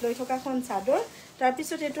গাত লৈ থকাখন চাদৰ তাৰ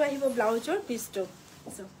পিছত এটো আহিব ব্লাউজৰ পিছটো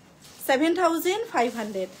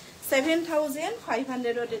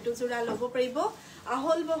 7500 ত এটো জোৰা ল'ব পাৰিব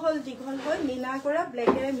আহল বহল দীঘল হৈ মিনা কৰা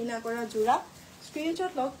ব্ল্যাকেৰে মিনা কৰা জোৰা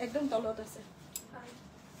স্ক্ৰিনশ্বট লগ একদম তলত আছে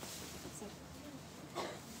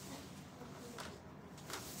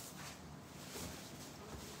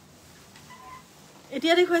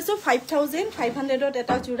এতিয়া দেখুৱাইছো 5500 ত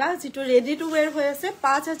এটা জোৰা যেটো ৰেডি টু ওয়্যাৰ হৈ আছে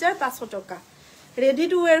 5500 টকা ৰেডি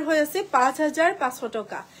টু ওয়্যাৰ হৈ আছে 5500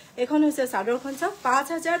 টকা এখন হৈছে চাদৰখন চাওক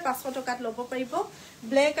 5500 টকাত ল'ব পাৰিব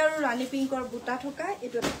ব্ল্যাক আৰু ৰাণী পিংকৰ বুটা থকা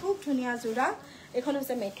এটো খুব ধুনিয়া জোৰা এখন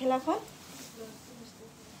হৈছে মেখেলাখন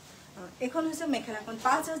এখন হৈছে মেখেলাখন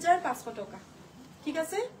 5500 টকা ঠিক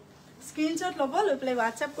আছে স্ক্ৰিনশ্বট ল'ব লৈ প্লে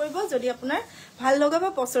WhatsApp কৰিব যদি আপোনাৰ ভাল লগা বা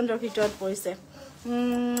পছন্দৰ ভিতৰত পৰিছে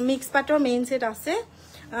মিক্স পাটৰ মেইন সেট আছে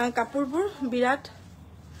কাপোৰবোৰ বিৰাট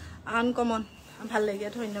আনকমন ভাল লাগে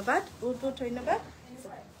ধন্যবাদ বহুত ধন্যবাদ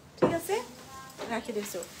ঠিক আছে ৰাখি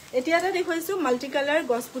দিছো এতিয়া এটা দেখুৱাইছো মাল্টি কালাৰ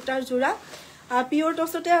গছপুটাৰ জোৰা পিওৰ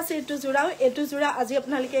টছতে আছে এটো জোৰা আজি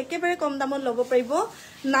আপোনালোকে একেবাৰে কম দামত ল'ব পাৰিব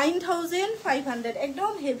 9500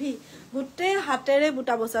 একদম হেভি গুটে হাতেৰে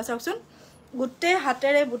বুটা বসা চাওকচোন গুটে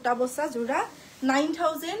হাতেৰে বুটা বসা জোৰা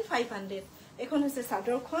 9500 এখন হৈছে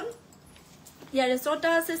চাদৰখন ইয়াৰে ছটা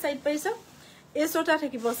আছে সাইড পাইছ এই ছটা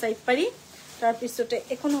থাকিব সাইড পাৰি তাৰ পিছতে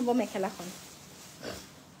এখন হ'ব মেখেলাখন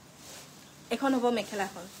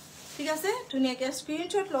ঠিক আছে ধুনিয়াকে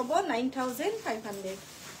স্ক্ৰিনশ্বট ল'ব 9500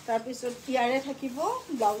 তাৰ পিছত ইয়াৰে থাকিব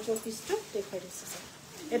ব্লাউজৰ পিছটো দেখাই দিছে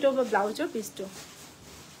এটো হ'ব ব্লাউজৰ পিছটো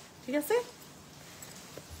ঠিক আছে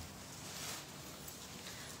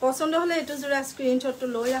পছন্দ হলে এটো জোৰা স্ক্ৰিনশ্বটটো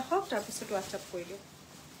লৈ ৰাখক তাৰ পিছত WhatsApp কৰি দিও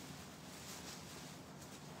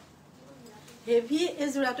হেভি এই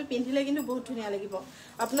জোৰাটো পিন্ধিলে কিন্তু বহুত ধুনিয়া লাগিব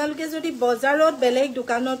আপোনালোকে যদি বজাৰত বেলেগ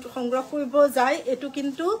দোকানত সংগ্ৰহ কৰিব যায় এটো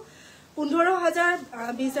কিন্তু 15000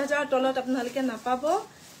 20000 তলত আপোনালোকে নাপাব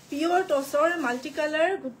পিওৰ টছৰ মাল্টি কালাৰ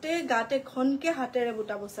গুটে গাতে খনকে হাতেৰে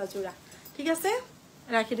বুটা বসা জোৰা ঠিক আছে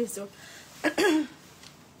ৰাখি দিছো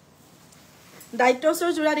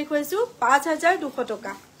ডাইটছৰ জোৰা দেখুৱাইছো 5200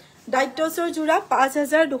 টকা ডাইটছৰ জোৰা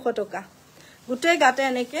 5200 টকা গুটে গাতে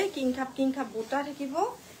এনেকে কিংখাপ বুটা থাকিব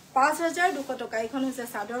 5200 টকা এখন হৈছে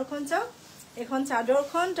চাদৰখন চাও এখন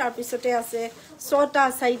চাদৰখন তাৰ পিছতে আছে ছটা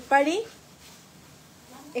সাইড পাৰি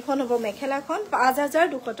এখন হ'ব মেখেলাখন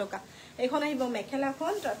 5200 টকা এখন আহিব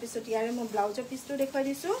মেখেলাখন তাৰ পিছত ইয়াৰে মই ব্লাউজৰ পিছটো দেখাই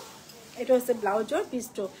দিছো এটো আছে ব্লাউজৰ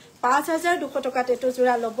পিছটো 5200 টকাত এটো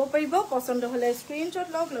জোৰা লব পাৰিব পছন্দ হলে স্ক্ৰিনশ্বট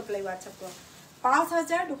লওক লৈ প্লে WhatsApp কৰক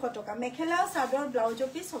 5200 টকা মেখেলা চাদৰ ব্লাউজৰ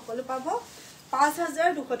পিছ সকলো পাব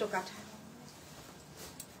 5200 টকাত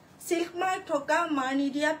সিল্ক মাৰ্ক থকা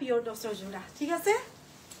মাৰ্নিডিয়া পিওৰ টছৰ জোৰা ঠিক আছে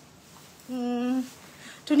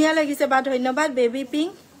ধুনিয়া লাগিছে বা ধন্যবাদ বেবি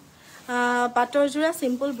পিংক পাটৰ জোৰা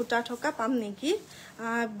সিম্পল বুটা থকা পাম নেকি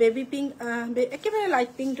বেবি পিংক একেবাৰে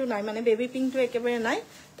লাইট পিংকটো নাই মানে বেবি পিংকটো একেবাৰে নাই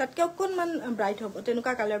তাতকে অকনমান ব্ৰাইট হ'ব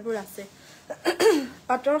তেনুকা কালাৰবোৰ আছে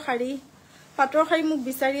পাটৰ শাৰী মোক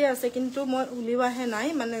বিচাৰি আছে কিন্তু মই উলিওৱাহে নাই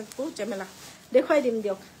মানে বহুত জেমেলা দেখুৱাই দিম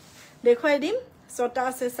দিয়ক দেখুৱাই দিম ছটা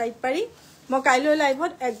আছে সাইড পাৰি মই কাইলৈ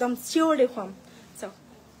লাইভত একদম চিওৰ দেখুৱাম চাওক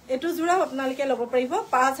এটো জোৰা আপোনালোকে ল'ব পাৰিব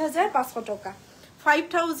 5500 টকা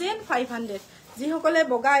 5500 যি সকলে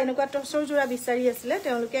বগা এনেকুৱা টছৰ জোৰা বিচাৰি আছিল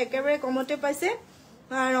তেওঁলোকে একেবাৰে কমতে পাইছে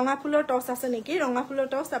ৰঙা ফুলৰ টছ আছে নেকি ৰঙা ফুলৰ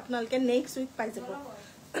টছ আপোনালোকে নেক্সট উইক পাই যাব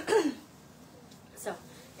চাওক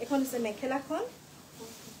এখন আছে মেখেলাখন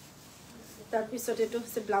তাৰ পিছত এটো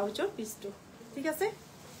আছে ব্লাউজৰ পিছটো ঠিক আছে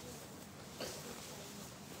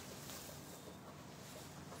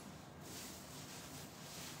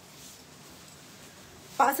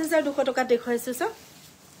 $5200 টকা দেখুৱাইছো সব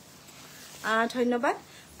ধন্যবাদ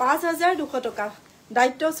 5200 টকা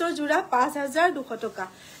দায়িত্বসৰ জোৰা 5200 টকা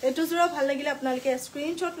এটো জোৰা ভাল লাগিলে আপোনালোকে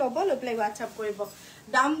স্ক্ৰিনশ্বট ল'ব লৈ প্লে WhatsApp কৰিব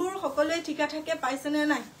দামবোৰ সকলোৱে ঠিকা থাকে পাইছেনে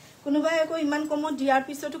নাই কোনোবাই আকৌ ইমান কমত দিয়াৰ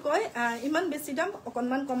পিছতো কয় ইমান বেছি দাম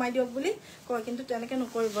অকনমান কমাই দিয়ক বুলি কয় কিন্তু তেনেকে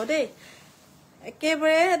নকৰিব দেই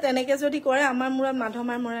একেবাৰে তেনেকে যদি কৰে আমাৰ মুৰত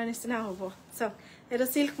মাধমাৰ মৰা নিচিনা হ'ব সব এটা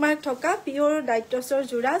সিল্ক মাৰ্ক থকা পিওৰ দায়িত্বসৰ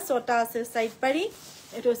জোৰা ছটা আছে সাইড পাৰি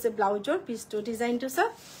এটো আছে ব্লাউজৰ পিছটো ডিজাইনটো সব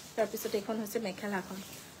তাৰ পিছত এখন হৈছে মেখেলাখন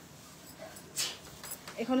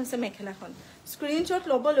এখন আছে মেখেলাখন স্ক্ৰিনশ্বট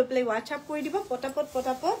ল'ব লৈ প্লে WhatsApp কৰি দিব পটাপট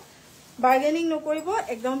বাৰ্গেনিং নকৰিব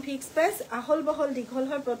একদম ফিক্স প্ৰাইস আহল বহল দীঘল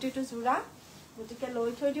হয় প্ৰতিটো জোৰা গতিকে লৈ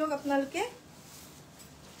থৈ দিওক আপোনালোকে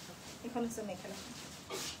এখন আছে মেখেলাখন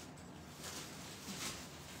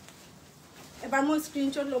এবাৰ মই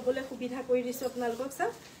স্ক্ৰিনশ্বট ল'বলৈ সুবিধা কৰি দিছো আপোনালোকক সব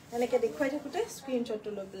এনেকে দেখুৱাই থাকোতে স্ক্ৰিনশ্বটটো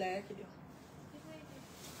লৈ পেলাই ৰাখি দিও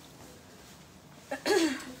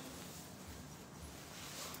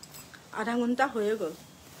আধা ঘন্টা হয়ে গল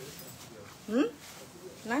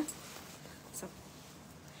না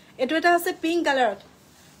এটো এটা আছে পিংক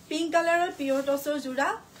কালাৰত পিওৰ টছৰ জোৰা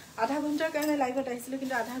আধা ঘন্টাৰ কাৰণে লাইভত আহিছিল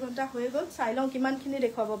কিন্তু আধা ঘন্টা হয়ে গল চাই লওঁ কিমানখিনি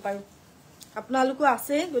দেখুৱাব পাৰো আপোনালোকো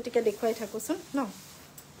আছে গতিকে দেখুৱাই থাকোচোন ন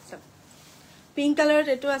পিংক কালাৰত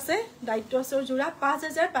এটো আছে দায়িত্বসৰ জোৰা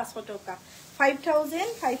 5500 টকা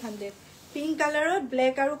 5500 পিংক কালাৰত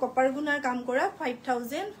ব্ল্যাক আৰু কপাৰ গুণাৰ কাম কৰা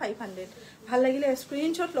 5500 ভাল লাগিলে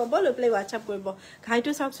স্ক্ৰিনশ্বট ল'ব লৈ প্লে WhatsApp কৰিব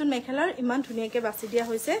ঘাইটো চাওকচোন মেখেলাৰ ইমান ধুনিয়াকে বাছি দিয়া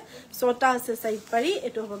হৈছে ছটা আছে সাইড পাৰি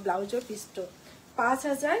এটো হ'ব ব্লাউজৰ পিছটো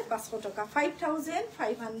 5500 টকা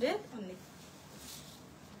 5500 অনলি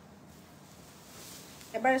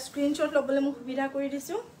এবাৰ স্ক্ৰিনশ্বট ল'বলৈ মই সুবিধা কৰি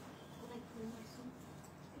দিছো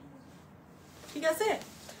ঠিক আছে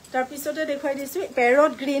তাৰ পিছতে দেখুৱাই দিছো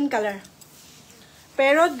পেৰট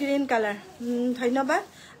গ্ৰীন কালাৰ ধন্যবাদ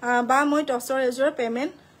বা মই টছৰ এজৰ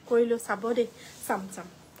পেমেন্ট কৰিলো চাব দে চাম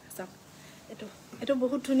এটো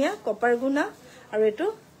বহুত ধুনিয়া কপাৰ গুণা আৰু এটো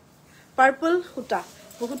পাৰ্পল সুতা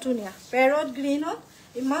বহুত ধুনিয়া পেৰট গ্ৰীনত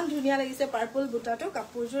ইমান ধুনিয়া লাগিছে পাৰ্পল বুটাটো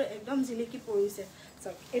কাপোৰজোৰ একদম জিলিকি পৰিছে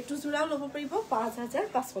চাওক এটো জোৰাও ল'ব পাৰিব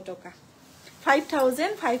 5500 টকা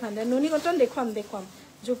 5500 নুনি কটন দেখুৱাম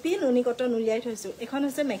জুপি নুনি কটন উলিয়াই থৈছো এখন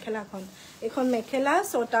আছে মেখেলাখন এখন মেখেলা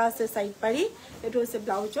ছটা আছে সাইড পাৰি এটো আছে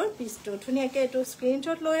ব্লাউজৰ পিছটো ধুনিয়াকে এটো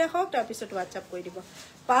স্ক্ৰিনশ্বট লৈ ৰাখক তাৰ পিছত WhatsApp কৰি দিব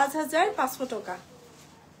 5500 টকা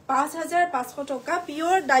 5500 টকা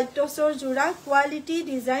পিওৰ দায়িত্বসৰ জোৰা কোৱালিটি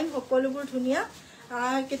ডিজাইন সকলোবোৰ ধুনিয়া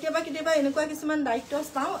কেতিয়াবা এনেকুৱা কিছুমান দায়িত্বস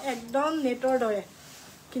পাও একদম নেটৰ দৰে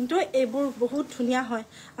কিন্তু এবোৰ বহুত ধুনিয়া হয়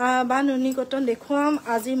বা নুনি কটন দেখুৱাম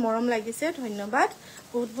আজি মৰম লাগিছে ধন্যবাদ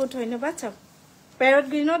বহুত ধন্যবাদ চাওক পেৰট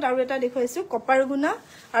গ্ৰীনত আৰু এটা দেখুৱাইছো কপাৰ গুণা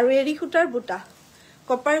আৰু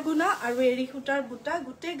এৰি খুটাৰ বুটা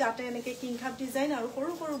গুটে গাতে এনেকে কিংখাপ ডিজাইন আৰু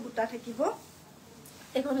সৰু বুটা থাকিব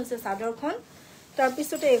এখন হৈছে চাদৰখন তাৰ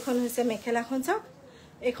পিছতে এখন হৈছে মেখেলাখন চাওক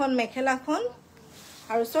এখন মেখেলাখন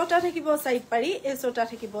আৰু ছটা থাকিব সাইড পাৰি এই ছটা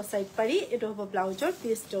থাকিব সাইড পাৰি এটো হ'ব ব্লাউজৰ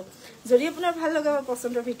পিছটো যদি আপোনাৰ ভাল লগা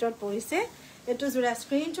পছন্দৰ ভিতৰত পৰিছে এটো জোৰা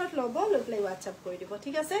স্ক্ৰিনশ্বট ল'ব লৈ প্লে WhatsApp কৰি দিব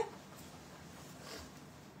ঠিক আছে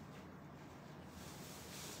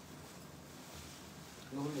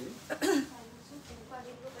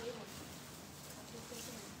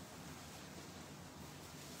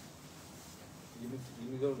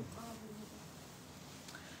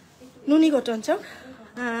নুনি কটন চাওক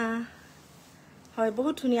হয়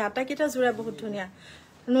বহুত ধুনিয়া আটাকেটা জোৰা বহুত ধুনিয়া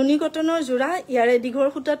নুনি কটনৰ জোৰা ইয়াৰে দীঘৰ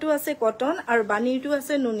খুটাটো আছে কটন আৰু বানিৰটো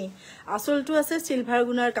আছে নুনি আসলটো আছে সিলভাৰ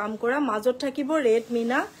গুণাৰ কাম কৰা মাজত থাকিব ৰেড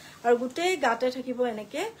মিনা আৰু গোটেই গাতে থাকিব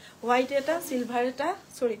এনেকে হোৱাইট এটা সিলভাৰ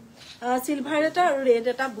এটা আৰু ৰেড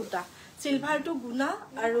এটা বুটা সিলভাৰটো গুণা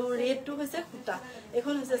আৰু ৰেডটো হৈছে খুটা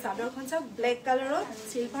এখন হৈছে চাদৰখন চাওক ব্লেক কালাৰত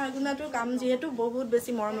সিলভাৰ গুণাটোৰ কাম যেহেতু বহুত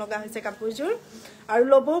বেছি মৰম লগা হৈছে কাপোৰযোৰ আৰু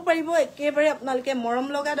ল'বও পাৰিব একেবাৰে আপোনালোকে মৰম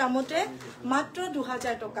লগা দামতে মাত্ৰ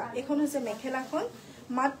 2000 টকা এখন হৈছে মেখেলাখন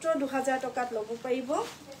মাত্ৰ 2000 টকাত ল'ব পাৰিব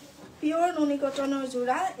পিওৰ নুনি কটনৰ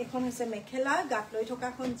জোৰা এখন হৈছে মেখেলা গাত লৈ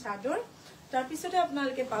থকাখন চাদৰ তাৰ পিছতে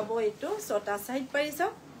আপোনালোকে পাব এইটো ছটা সাইড পাৰি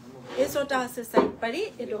চাওক এই ছটা আছে সাইড পাৰি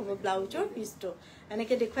এটো হ'ব ব্লাউজৰ পিছটো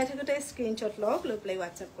এনেকে দেখুৱাই থাকোতে স্ক্ৰিনশ্বট লওক লৈ প্লে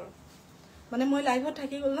WhatsApp কৰক মানে মই লাইভত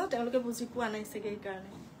থাকি গল ন তেওঁলোকে বুজি পোৱা নাই সে এই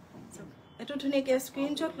কাৰণে এটো ধুনিয়াকে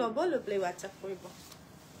স্ক্ৰিনশ্বট লব লৈ প্লে WhatsApp কৰিব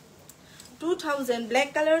 2000 ব্ল্যাক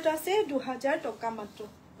কালাৰত আছে 2000 টকা মাত্ৰ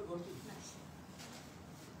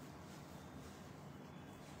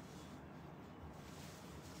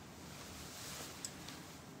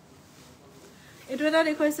এটো এটা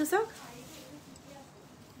দেখুৱাইছো চাওক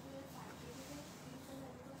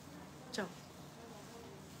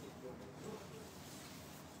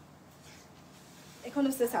এখন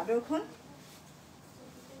আছে চাদৰখন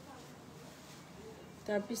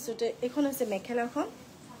তাৰ পিছতে এখন আছে মেখেলাখন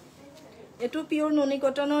এটো পিওৰ নুনি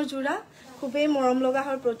কটনৰ জোৰা খুবেই মৰম লগা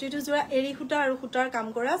হয় প্ৰতিটো জোৰা এৰি খুটা আৰু খুটাৰ কাম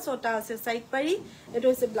কৰা ছটা আছে সাইড পাৰি এটো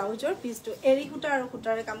হৈছে ব্লাউজৰ পিছটো এৰি খুটা আৰু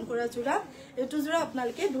খুটাৰে কাম কৰা জোৰা এটো জোৰা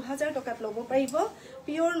আপোনালোকে 2000 টকাত ল'ব পাৰিব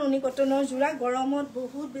পিওৰ নুনি কটনৰ জোৰা গৰমত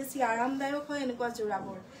বহুত বেছি আৰামদায়ক হয় এনেকুৱা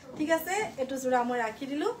জোৰাবোৰ ঠিক আছে এটো জোৰা মই ৰাখি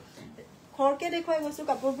দিলো খৰকে দেখুৱাই গৈছো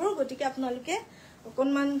কাপোৰবোৰ গটিকে আপোনালোকে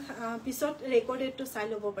অকনমান পিছত ৰেকৰ্ডেডটো চাই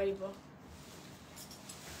ল'ব পাৰিব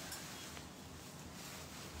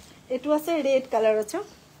এটো আছে ৰেড কালাৰ আছে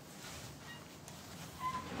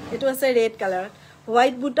এটো আছে ৰেড কালাৰ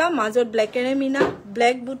হোৱাইট বুটা মাজত ব্ল্যাকেৰে মিনা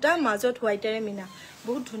ব্ল্যাক বুটা মাজত হোৱাইটেৰে মিনা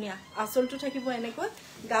বহুত ধুনিয়া আসলটো থাকিব এনেকৈ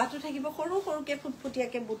গাটো থাকিব সৰু সৰুকে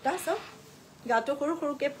ফুটফুটিয়াকে বুটা সব গাটো সৰু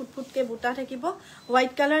সৰুকে ফুটফুটকে বুটা থাকিব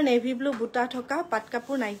হোৱাইট কালাৰ নেভি ব্লু বুটা থকা পাট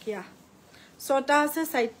কাপোৰ নাইকিয়া ছটা আছে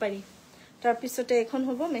সাইড পাৰি তাৰ পিছতে এখন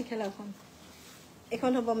হ'ব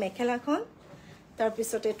মেখেলাখন তাৰ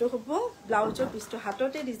পিছতে এটো হ'ব ব্লাউজৰ পিছটো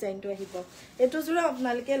হাততে ডিজাইনটো আহিব এটো জোৰা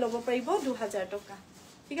আপোনালোকে ল'ব পাৰিব 2000 টকা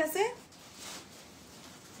ঠিক আছে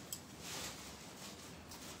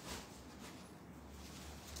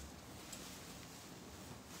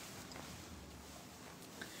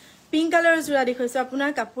পিংক কালাৰৰ জোৰা দেখুৱাইছো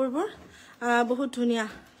আপোনাৰ কাপোৰবোৰ বহুত ধুনিয়া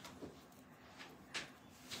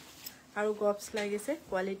আৰু গপস লাগিছে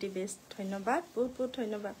কোৱালিটি বেষ্ট ধন্যবাদ বহুত বহুত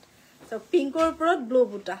ধন্যবাদ সব পিংকৰ ওপৰত ব্লু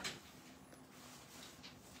বুটা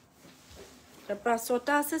তাৰপৰা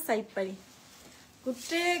ছটা আছে সাইড পাৰি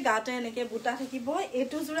গুটে গাতে এনেকে বুটা থাকিব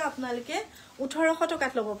এটো জোৰা আপোনালোকে 1800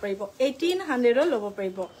 টকাত ল'ব পাৰিব 1800 ল'ব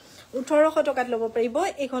পাৰিব 1800 টকাত ল'ব পাৰিব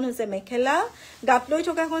এখন হৈছে মেখেলা গাত লৈ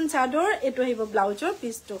থকাখন চাদৰ এটো আহিব ব্লাউজৰ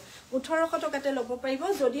পিছটো 1800 টকাতে ল'ব পাৰিব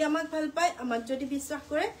যদি আমাক ভাল পায় আমাক যদি বিশ্বাস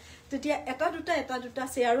কৰে তেতিয়া এটা দুটা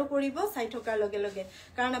শেয়াৰো কৰিব চাই থকাৰ লগে লগে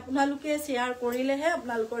কাৰণ আপোনালোকে শেয়াৰ কৰিলেহে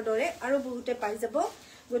আপোনালোকৰ দৰে আৰু বহুতে পাই যাব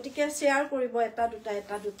গটিকে শেয়াৰ কৰিব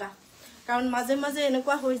এটা দুটা কাৰণ মাজে মাজে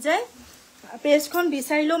এনেকুৱা হৈ যায় পেজখন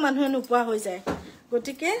বিচাৰিলেও মানুহে নোপোৱা হৈ যায়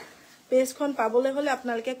গটিকে পেজখন পাবলৈ হলে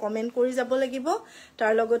আপোনালোকে কমেন্ট কৰি যাব লাগিব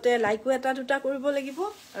তাৰ লগতে লাইকও এটা দুটা কৰিব লাগিব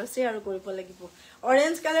আৰু শেয়াৰ কৰিব লাগিব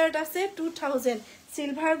অৰেঞ্জ কালাৰত আছে 2000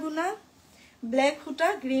 সিলভাৰ গুণা ব্ল্যাক খুটা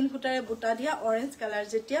গ্ৰীন খুটাৰে বুটা দিয়া অৰেঞ্জ কালাৰ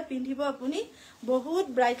যেতিয়া পিন্ধিব আপুনি বহুত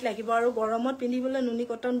ব্ৰাইট লাগিব আৰু গৰমত পিন্ধিবলৈ নুনি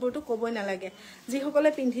কটন বোৰটো কবই নালাগে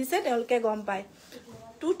যিসকলে পিন্ধিছে তেওঁলোকে গম পায়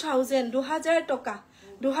 2000 টকা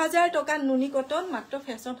 2000 টকা নুনি কটন মাত্ৰ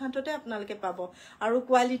ফ্যাশন হাততে আপোনালোকে পাব আৰু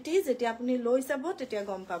কোৱালিটি যেতিয়া আপুনি লৈ যাব তেতিয়া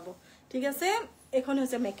গম পাব ঠিক আছে এখন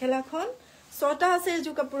হৈছে মেখেলাখন ছটা আছে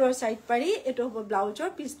এজু কাপোৰৰ সাইড পাৰি এটো হ'ব ব্লাউজৰ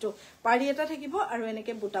পিছটো পাৰি এটা থাকিব আৰু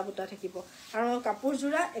এনেকে বুটা বুটা থাকিব আৰু কাপোৰ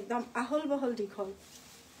জোৰা একদম আহল বহল দীঘল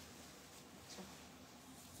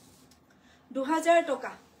 2000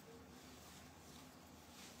 টকা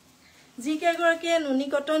জিকেগৰকে নুনি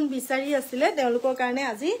কটন বিচাৰি আছিলে তেওঁলোকৰ কাৰণে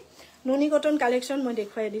আজি নুনি কটন কালেকশন মই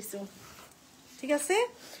দেখুৱাই দিছো ঠিক আছে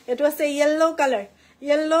এটো আছে ইয়েলো কালাৰ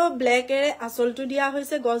येलो ब्लैक এৰে আসলটো দিয়া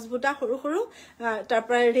হৈছে গছ বুটা সৰু সৰু তাৰ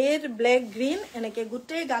পৰা ৰেড ব্ল্যাক গ্ৰীন এনেকে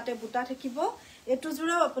গুটে গাতে বুটা থাকিব এটো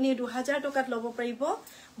জোৰা আপুনি 2000 টকাত ল'ব পাৰিব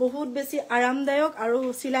বহুত বেছি আৰামদায়ক আৰু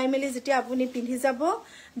সিলাই মেলি যেতিয়া আপুনি পিন্ধি যাব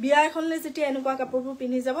বিয়া এখনলে যেতিয়া এনেকুৱা কাপোৰবোৰ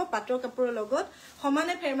পিন্ধি যাব পাটৰ কাপোৰৰ লগত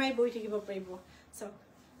সমানে ফেৰমাই বহি থাকিব পাৰিব সব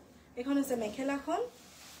এখন আছে মেখেলাখন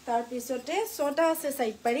তাৰ পিছতে ছটা আছে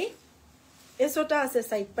সাইড পাৰি এই ছটা আছে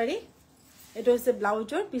সাইড পাৰি এটো হৈছে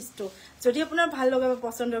ব্লাউজৰ পিছটো যদি আপোনাৰ ভাল লগা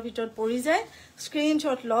পছন্দৰ ভিতৰত পৰি যায়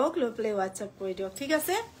স্ক্ৰিনশ্বট লওক লৈ প্লে WhatsApp কৰি দিয়ক ঠিক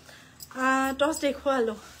আছে টছ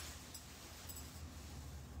দেখুৱালো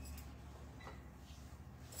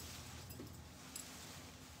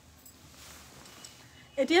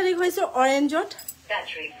এতিয়া দেখুৱাইছো অৰেঞ্জত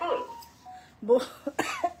ব্যাটাৰি ফুল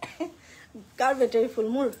কাৰ ব্যাটাৰি ফুল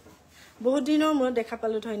মোৰ বহুত দিনৰ মূৰত দেখা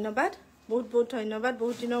পালো ধন্যবাদ বহুত ধন্যবাদ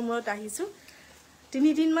বহুত দিনৰ মূৰত আহিছো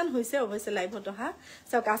 3 দিন মান হৈছে অৱশ্যে লাইভত অহা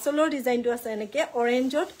সক আসলৰ ডিজাইনটো আছে এনেকে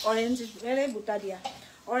অৰেঞ্জত অৰেঞ্জৰে বুটা দিয়া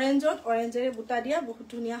অৰেঞ্জত অৰেঞ্জৰে বুটা দিয়া বহুত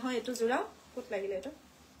ধুনিয়া হয় এটো জোৰা খুব লাগিলে এটো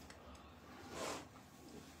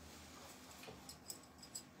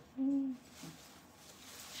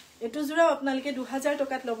এটো জোৰা আপোনালোকে 2000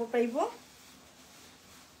 টকাত লব পাৰিব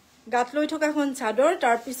গাত লৈ থকাখন চাদৰ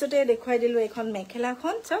তাৰ পিছতে দেখুৱাই দিলো এখন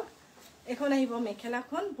মেখেলাখন চক এখন আহিব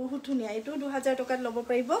মেখেলাখন বহুত ধুনিয়া এটো 2000 টকাত লব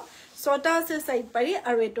পাৰিব ছটা আছে সাইড পাৰি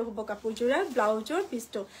আৰু এটো হ'ব কাপোৰ জোৰা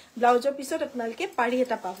ব্লাউজৰ পিছত আপোনালোকে পাৰি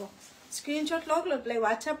এটা পাব স্ক্ৰিনশ্বট লওক লৈ প্লে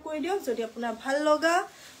WhatsApp কৰি দিয়ক যদি আপোনাৰ ভাল লগা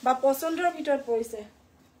বা পছন্দৰ ভিতৰত পৰিছে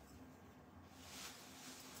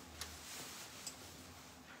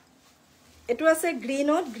এটো আছে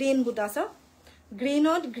গ্ৰীনত গ্ৰীন বুটা ছ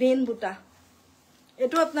গ্ৰীনত গ্ৰীন বুটা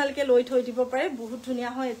এটো আপোনালোকে লৈ থৈ দিব পাৰে বহুত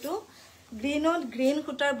ধুনিয়া হয় এটো গ্ৰীনত গ্ৰীন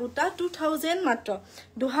খুটাৰ বুটা 2000 মাত্ৰ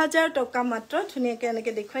 2000 টকা মাত্ৰ ধুনিয়াকে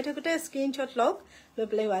এনেকে দেখুৱাই থাকোতে স্ক্ৰিনশ্বট লওক লৈ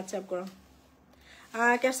প্লে WhatsApp কৰক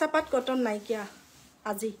কেঁচাপাত কটন নাইকিয়া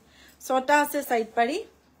আজি ছটা আছে সাইড পাৰি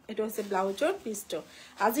এটো হৈছে ব্লাউজৰ পিছটো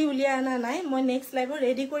আজি উলিয়া আনা নাই মই নেক্সট লাইভত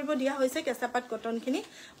ৰেডি কৰিব দিয়া হৈছে কেঁচাপাত কটন খিনি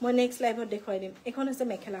মই নেক্সট লাইভত দেখুৱাই দিম এখন হৈছে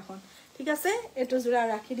মেখেলাখন ঠিক আছে এটো জোৰা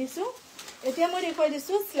ৰাখি দিছো এতিয়া মই দেখুৱাই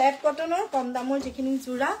দিছো স্ল্যাব কটনৰ কম দামৰ যিখিনি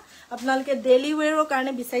জোৰা আপোনালোকে ডেইলি ওয়্যাৰৰ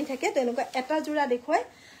কাৰণে বিচাৰি থাকে তেনেকুৱা এটা জোৰা দেখুৱাই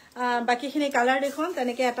বাকিখিনি কালাৰ দেখুৱাম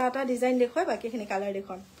তেনেকে এটা ডিজাইন দেখুৱাই বাকিখিনি কালাৰ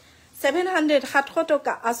দেখুৱাম 700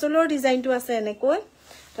 টকা আসলৰ ডিজাইনটো আছে এনেকৈ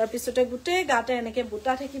তাৰ পিছতে গুটে গাতে এনেকে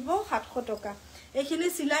বুটা থাকিব 700 টকা এইখিনি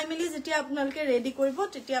সিলাই মিলি যেতিয়া আপোনালোকে ৰেডি কৰিব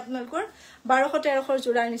তেতিয়া আপোনালোকৰ 1200-1300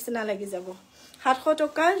 জোৰাৰ নিচিনা লাগি যাব 700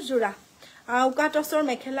 টকাৰ জোৰা উকা টছৰ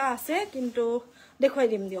মেখেলা আছে কিন্তু দেখুৱাই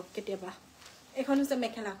দিম দিয়ক কেতিয়াবা এখন হৈছে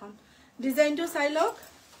মেখেলাখন ডিজাইনটো চাই লওক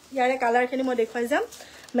ইয়াৰে কালাৰখিনি মই দেখুৱাই যাম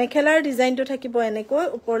মেখেলাৰ ডিজাইনটো থাকিব এনেকৈ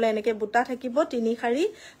ওপৰলে এনেকে বুটা থাকিব তিনি খাৰি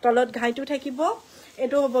তলত ঘাইটো থাকিব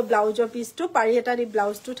এটো হ'ব ব্লাউজৰ পিছটো পাৰি এটা দি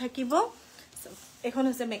ব্লাউজটো থাকিব এখন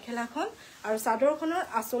হৈছে মেখেলাখন আৰু চাদৰখনৰ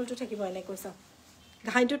আসলটো থাকিব এনেকৈ চাওক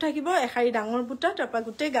ঘাইটো থাকিব এখাৰি ডাঙৰ বুটা তাৰপা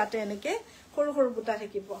গুটে গাতে এনেকে সৰু সৰু বুটা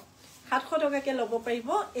থাকিব 700 টকাকে লব পাৰিব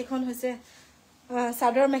এখন হৈছে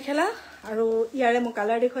চাদৰ মেখেলা আৰু ইয়াৰে মই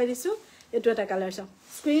কালাৰ দেখুৱাই দিছো এটো এটা কালাৰ চাওক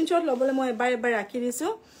স্ক্ৰিনশ্বট লবলৈ মই এবাৰ ৰাখি দিছো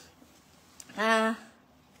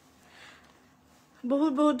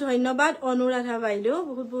বহুত ধন্যবাদ অনুৰাধা বাইদেউ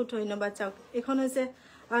বহুত ধন্যবাদ চাওক এখন হৈছে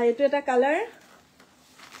এটো এটা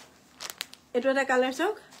কালাৰ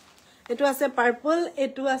চাওক এটো আছে পাৰ্পল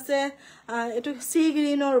এটো আছে এটো সি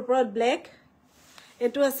গ্ৰীনৰ ওপৰত ব্ল্যাক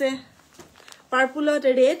এটো আছে পাৰ্পলত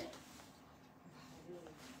ৰেড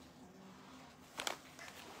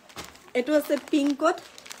এটো আছে পিংকত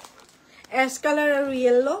এশ কালাৰ আৰু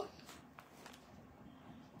ইয়েলো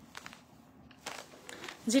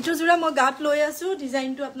যেটো জোৰা মই গাত লৈ আছো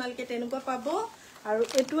ডিজাইনটো আপোনালোকে তেনেকুৱা পাব আৰু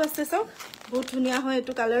এটো আছে চাওক বহুত ধুনিয়া হয়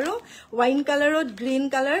এটো কালাৰো ওয়াইন কালাৰত গ্ৰীন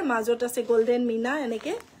কালাৰ মাজত আছে গোল্ডেন মিনা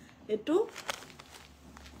এনেকে এটো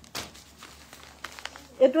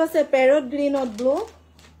আছে প্যাৰট গ্ৰীনত ব্লু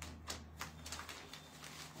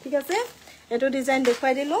ঠিক আছে এটো ডিজাইন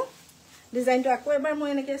দেখুৱাই দিলো ডিজাইনটো আকৌ এবাৰ মই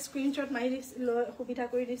এনেকে স্ক্ৰিনশ্বট মাৰি সুবিধা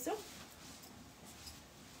কৰি দিছো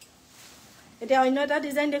এতিয়া অন্য এটা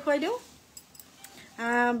ডিজাইন দেখুৱাই দিও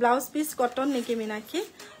ব্লাউজ পিস কটন নেকি মিনাক্ষী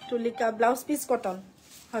তুলিকা ব্লাউজ পিস কটন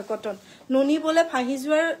হয় কটন ননি বলে ফাহি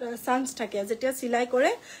যোৱাৰ চান্স থাকে যেতিয়া সিলাই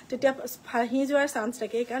কৰে তেতিয়া ফাহি যোৱাৰ চান্স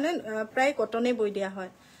থাকে কাৰণে প্ৰায় কটনে বই দিয়া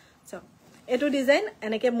হয় সো এটো ডিজাইন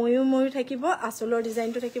এনেকে ময়ু থাকিব আসলৰ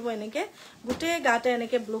ডিজাইনটো থাকিব এনেকে গুটে গাতে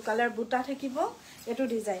এনেকে ব্লু কালাৰ বুটা থাকিব এটো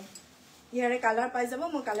ডিজাইন ইয়াৰে কালাৰ পাই যাব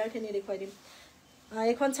মই কালাৰখিনি দেখুৱাই দিম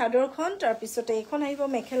এখন চাদৰখন তাৰ পিছতে এখন আহিব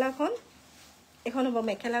মেখেলাখন এখন হ'ব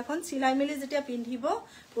মেখেলাখন সিলাই মিলি যেতিয়া পিন্ধিব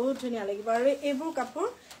বহুত ধুনিয়া লাগিব আৰু এইবোৰ কাপোৰ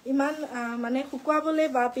ইমান মানে শুকুৱাবলৈ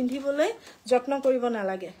বা পিন্ধিবলৈ যত্ন কৰিব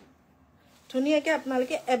নালাগে ধুনিয়াকে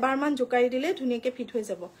আপোনালোকে এবাৰমান জুকাৰি দিলে ধুনিয়াকে ফিট হৈ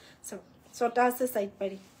যাব ছটা আছে সাইড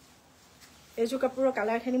পাৰি এজু কাপোৰৰ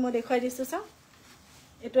কালাৰখিনি মই দেখুৱাই দিছো চাও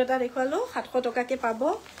এটো এটা দেখুৱালো 700 টকাকে পাব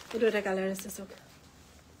এটো এটা কালাৰ আছে চাওক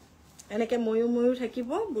এনেকে ময়ু থাকিব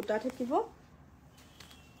বুটা থাকিব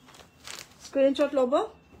স্ক্ৰিনশ্বট লব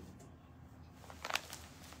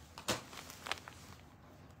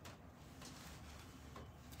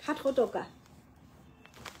 700 টকা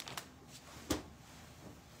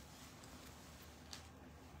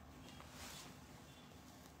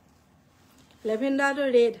লেভেণ্ডাৰ আৰু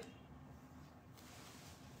ৰেড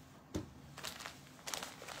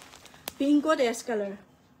পিংকত এছ কালাৰ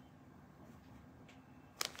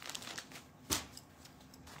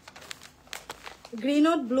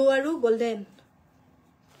গ্ৰীনত ব্লু আৰু গোল্ডেন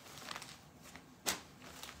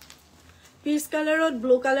পিচ কালাৰত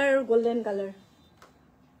ব্লু কালাৰ আৰু গোল্ডেন কালাৰ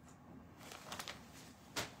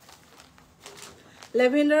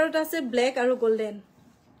লেভেণ্ডাৰত আছে ব্লেক আৰু গোল্ডেন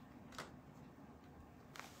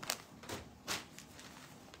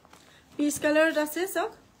পিচ কালাৰত আছে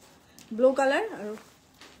চক ব্লু কালাৰ আৰু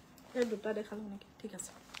এই দুটা দেখালো নেকি ঠিক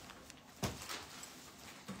আছে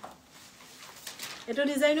এটো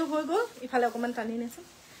ডিজাইনো হৈ গ'ল ইফালে অকমান টানি নেছে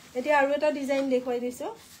এতিয়া আৰু এটা ডিজাইন দেখুৱাই দিছো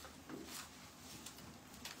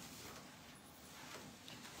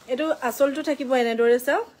এটো আসলটো থাকিব এনেদৰে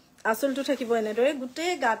চাও আসলটো থাকিব এনেদৰে গুটে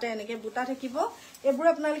গাতে এনেকে বুটা থাকিব এবোৰ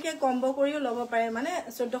আপোনালোকে কম্বো কৰিও লব পাৰে মানে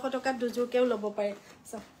 1400 টকাত দুজুৰকেও লব পাৰে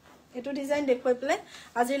চাও এটো ডিজাইন দেখুৱাই প্লে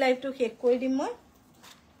আজি লাইভটো শেষ কৰি দিম মই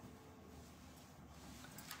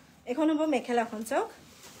এখন হ'ব মেখেলাখন চাওক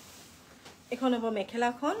এখন হ'ব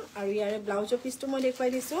মেখেলাখন আৰু ইয়াৰে ব্লাউজৰ পিছটো মই দেখুৱাই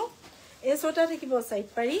দিছো এই ছটা থাকিব সাইড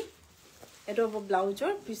পাৰি এটো হ'ব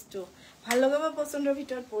ব্লাউজৰ পিছটো ভাল লগাব পছন্দৰ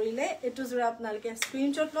ভিতৰত পৰিলে এটো জোৰা আপোনালোকে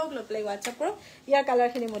স্ক্ৰিনশ্বট লওক লৈ প্লে WhatsApp কৰক ইয়াৰ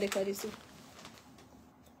কালাৰখিনি মই দেখুৱাই দিছো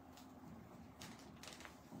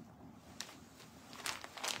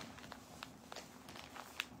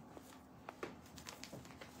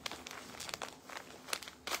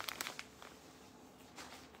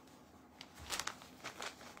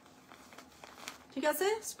ঠিক আছে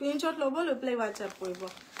স্ক্ৰিনশ্বট ল'ব লৈ প্লে WhatsApp কৰিব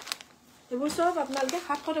এবোৰ সব আপোনালোকে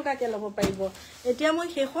 700 টকাকে ল'ব পাৰিব এতিয়া মই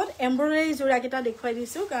শেষত এমব্ৰয়ডাৰী জোৰা কিটা দেখুৱাই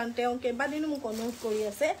দিছো কাৰণ তেওঁ কেবাদিনো মোক অনুৰোধ কৰি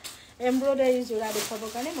আছে এমব্ৰয়ডাৰী জোৰা দেখাবৰ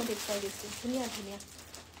কাৰণে মই দেখুৱাই দিছো ধুনীয়া ধুনীয়া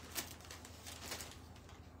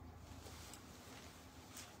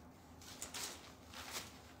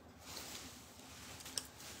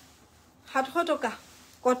 $700 টকা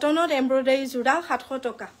কটনত এমব্ৰয়ডাৰী জোৰা 700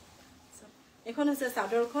 টকা এখন আছে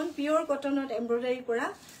চাদৰখন পিওৰ কটনত এমব্ৰয়ডাৰী কৰা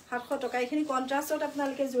 700 টকা এখিনি কন্ট্ৰাষ্টত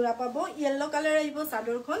আপোনালোকে জোৰা পাব ইয়েলো কালাৰ আহিব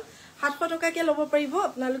চাদৰখন 700 টকাকে ল'ব পাৰিব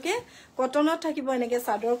আপোনালোকে কটনত থাকিব এনেকে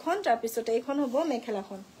চাদৰখন তাৰ পিছতে এখন হ'ব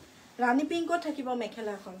মেখেলাখন ৰাণী পিংকত থাকিব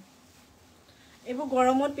মেখেলাখন এবোৰ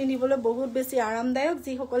গৰমত পিন্ধিবলৈ বহুত বেছি আৰামদায়ক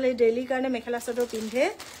যি সকলে ডেইলি কাৰণে মেখেলা চাদৰ পিন্ধে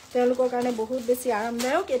তেওঁলোকৰ কাৰণে বহুত বেছি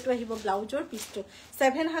আৰামদায়ক এটো আহিব ব্লাউজৰ পিছটো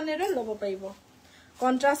 700 ল'ব পাৰিব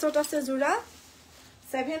কন্ট্ৰাষ্টত আছে জোৰা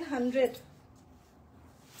 700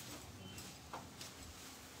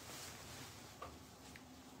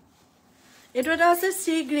 এটো এটা আছে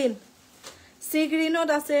সি গ্ৰীনত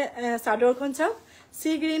আছে চাদৰখন চাও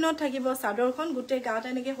সি গ্ৰীনত থাকিব চাদৰখন গুটে গাত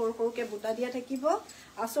এনেকে সৰু সৰুকে বুটা দিয়া থাকিব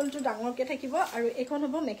আসলটো ডাঙৰকে থাকিব আৰু এখন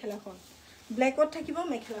হ'ব মেখেলাখন ব্লেকত থাকিব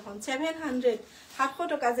মেখেলাখন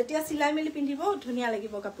 700 টকা যেতিয়া সিলাই মিলি পিন্ধিব ধুনিয়া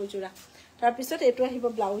লাগিব কাপোৰ জোৰা তাৰ পিছত এটো আহিব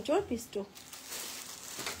ব্লাউজৰ পিছটো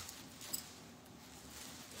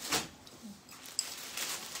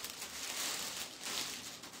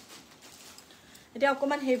এতিয়া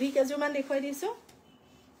অকমান হেভি কেজুমান দেখুৱাই দিছো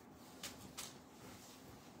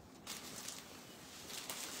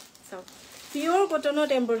সব পিওৰ কটনত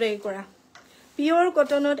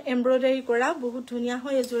এমব্ৰয়ডাৰী কৰা বহুত ধুনিয়া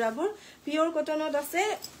হয় এই জোৰাবোৰ পিওৰ কটনত আছে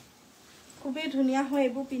খুবেই ধুনিয়া হয়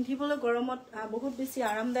এবোৰ পিন্ধিবলৈ গৰমত বহুত বেছি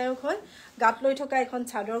আৰামদায়ক হয় গাত লৈ থকা এখন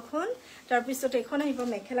চাদৰখন তাৰ পিছত এখন আহিব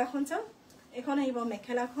মেখেলাখন চাও এখন আহিব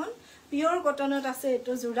মেখেলাখন পিওৰ কটনত আছে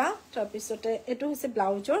এটো জোৰা তাৰ পিছতে এটো হৈছে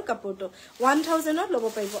ব্লাউজৰ কাপোৰটো 1000 ত ল'ব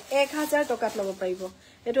পাৰিব 1000 টকাত ল'ব পাৰিব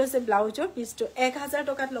এটো হৈছে ব্লাউজৰ পিছটো 1000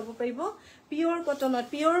 টকাত ল'ব পাৰিব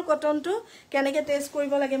পিওৰ কটনটো কেনেকে টেষ্ট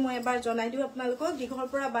কৰিব লাগে মই এবাৰ জনাই দিও আপোনালোকক দিঘৰ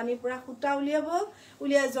পৰা বানি পৰা খুটা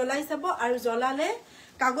উলিয়াই জ্বলাই চাব আৰু জ্বলালে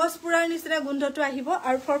কাগজ পুৰাৰ নিচিনা গোন্ধটো আহিব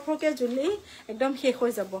আৰু ফৰফৰকে জুলি একদম শেষ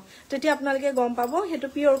হৈ যাব তেতিয়া আপোনালোকে গম পাব হেতু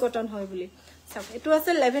পিওৰ কটন হয় বুলি চাওক এটো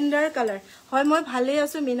আছে লেভেণ্ডাৰ কালাৰ হয় মই ভালে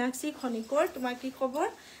আছো মিনাক্ষী খনিকৰ তোমাৰ কি খবৰ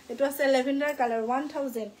এটো আছে লেভেণ্ডাৰ কালাৰ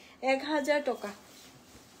 1000 টকা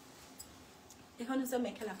এখন আছে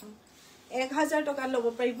মেখেলাখন 1000 টকা ল'ব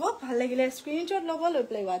পাৰিব ভাল লাগিলে স্ক্ৰিনশ্বট ল'ব লৈ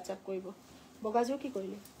প্লে WhatsApp কৰিব বগাজু কি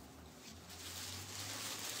কৰিলে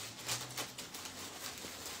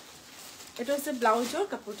এটো আছে ব্লাউজৰ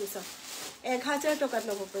কাপোৰটো চাওক 1000 টকাত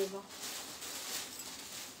ল'ব পাৰিব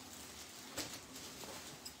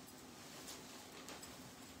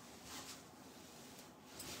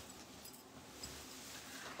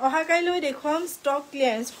অহাকাইলৈ দেখুৱাম ষ্টক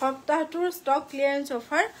ক্লিয়াৰেন্স সপ্তাহটোৰ ষ্টক ক্লিয়াৰেন্স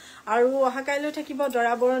অফাৰ আৰু অহাকাইলৈ থাকিব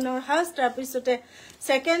দৰাবৰণৰ হাস তাৰ পিছতে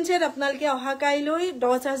সেকেন্ড সেট আপোনালোকে অহাকাইলৈ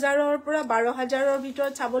 10000 ৰ পৰা 12000 ৰ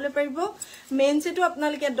ভিতৰত চাবলৈ পাৰিব মেইন সেটটো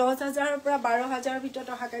আপোনালোকে 10000 ৰ পৰা 12000 ৰ ভিতৰত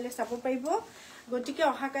অহাকাইলৈ চাব পাৰিব গতিকে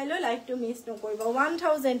অহা কাইলৈ লাইভটো মিছ নকৰিব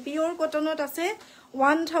 1000 পিওৰ কটনত আছে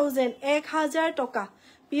 1000 টকা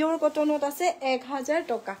পিওৰ কটনত আছে 1000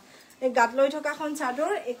 টকা এই গাত লৈ থকাখন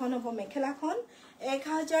চাদৰ এখন হ'ব মেখেলাখন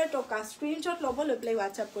 1000 টকা স্ক্ৰিনশ্বট ল'ব লৈ প্লে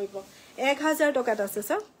WhatsApp কৰিব 1000 টকাত আছে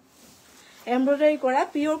সব এমব্ৰয়ডাৰী কৰা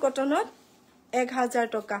পিওৰ কটনত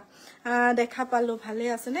 1000 টকা দেখা পালো ভালে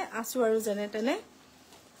আছে নে আছো আৰু জেনে তেনে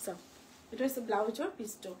সব এটা আছে ব্লাউজৰ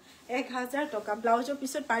পিছটো 1000 টকা ব্লাউজৰ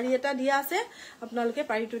পিছত পাৰি এটা দিয়া আছে আপোনালোকে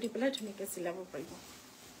পাৰিটো দি পেলাই ধুনিকে চিলাব পাৰিব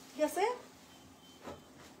ঠিক আছে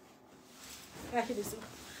ৰাখি দিছো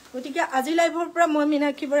গতিকে আজি লাইভৰ পৰা মই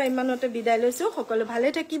মিনাক্ষী বৰা ইমানতে বিদায় লৈছো সকলো ভালে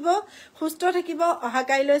থাকিব সুস্থ থাকিব অহা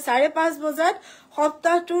কাইলৈ 5:30 বজাত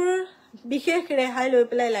সপ্তাহটোৰ বিশেষ ৰেহাই লৈ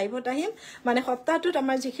পেলাই লাইভত আহিম মানে সপ্তাহটোত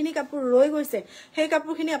আমাৰ যিখিনি কাপোৰ ৰৈ গৈছে সেই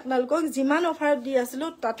কাপোৰখিনি আপোনালোকক যিমান অফাৰত দি আছিলো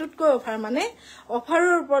তাতোতকৈ অফাৰ মানে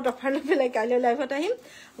অফাৰৰ ওপৰত অফাৰ লৈ পেলাই কাইলৈ লাইভত আহিম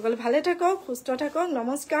সকলো ভালে থাকক সুস্থ থাকক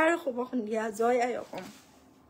নমস্কাৰ শুভ সন্ধিয়া জয় আই অসম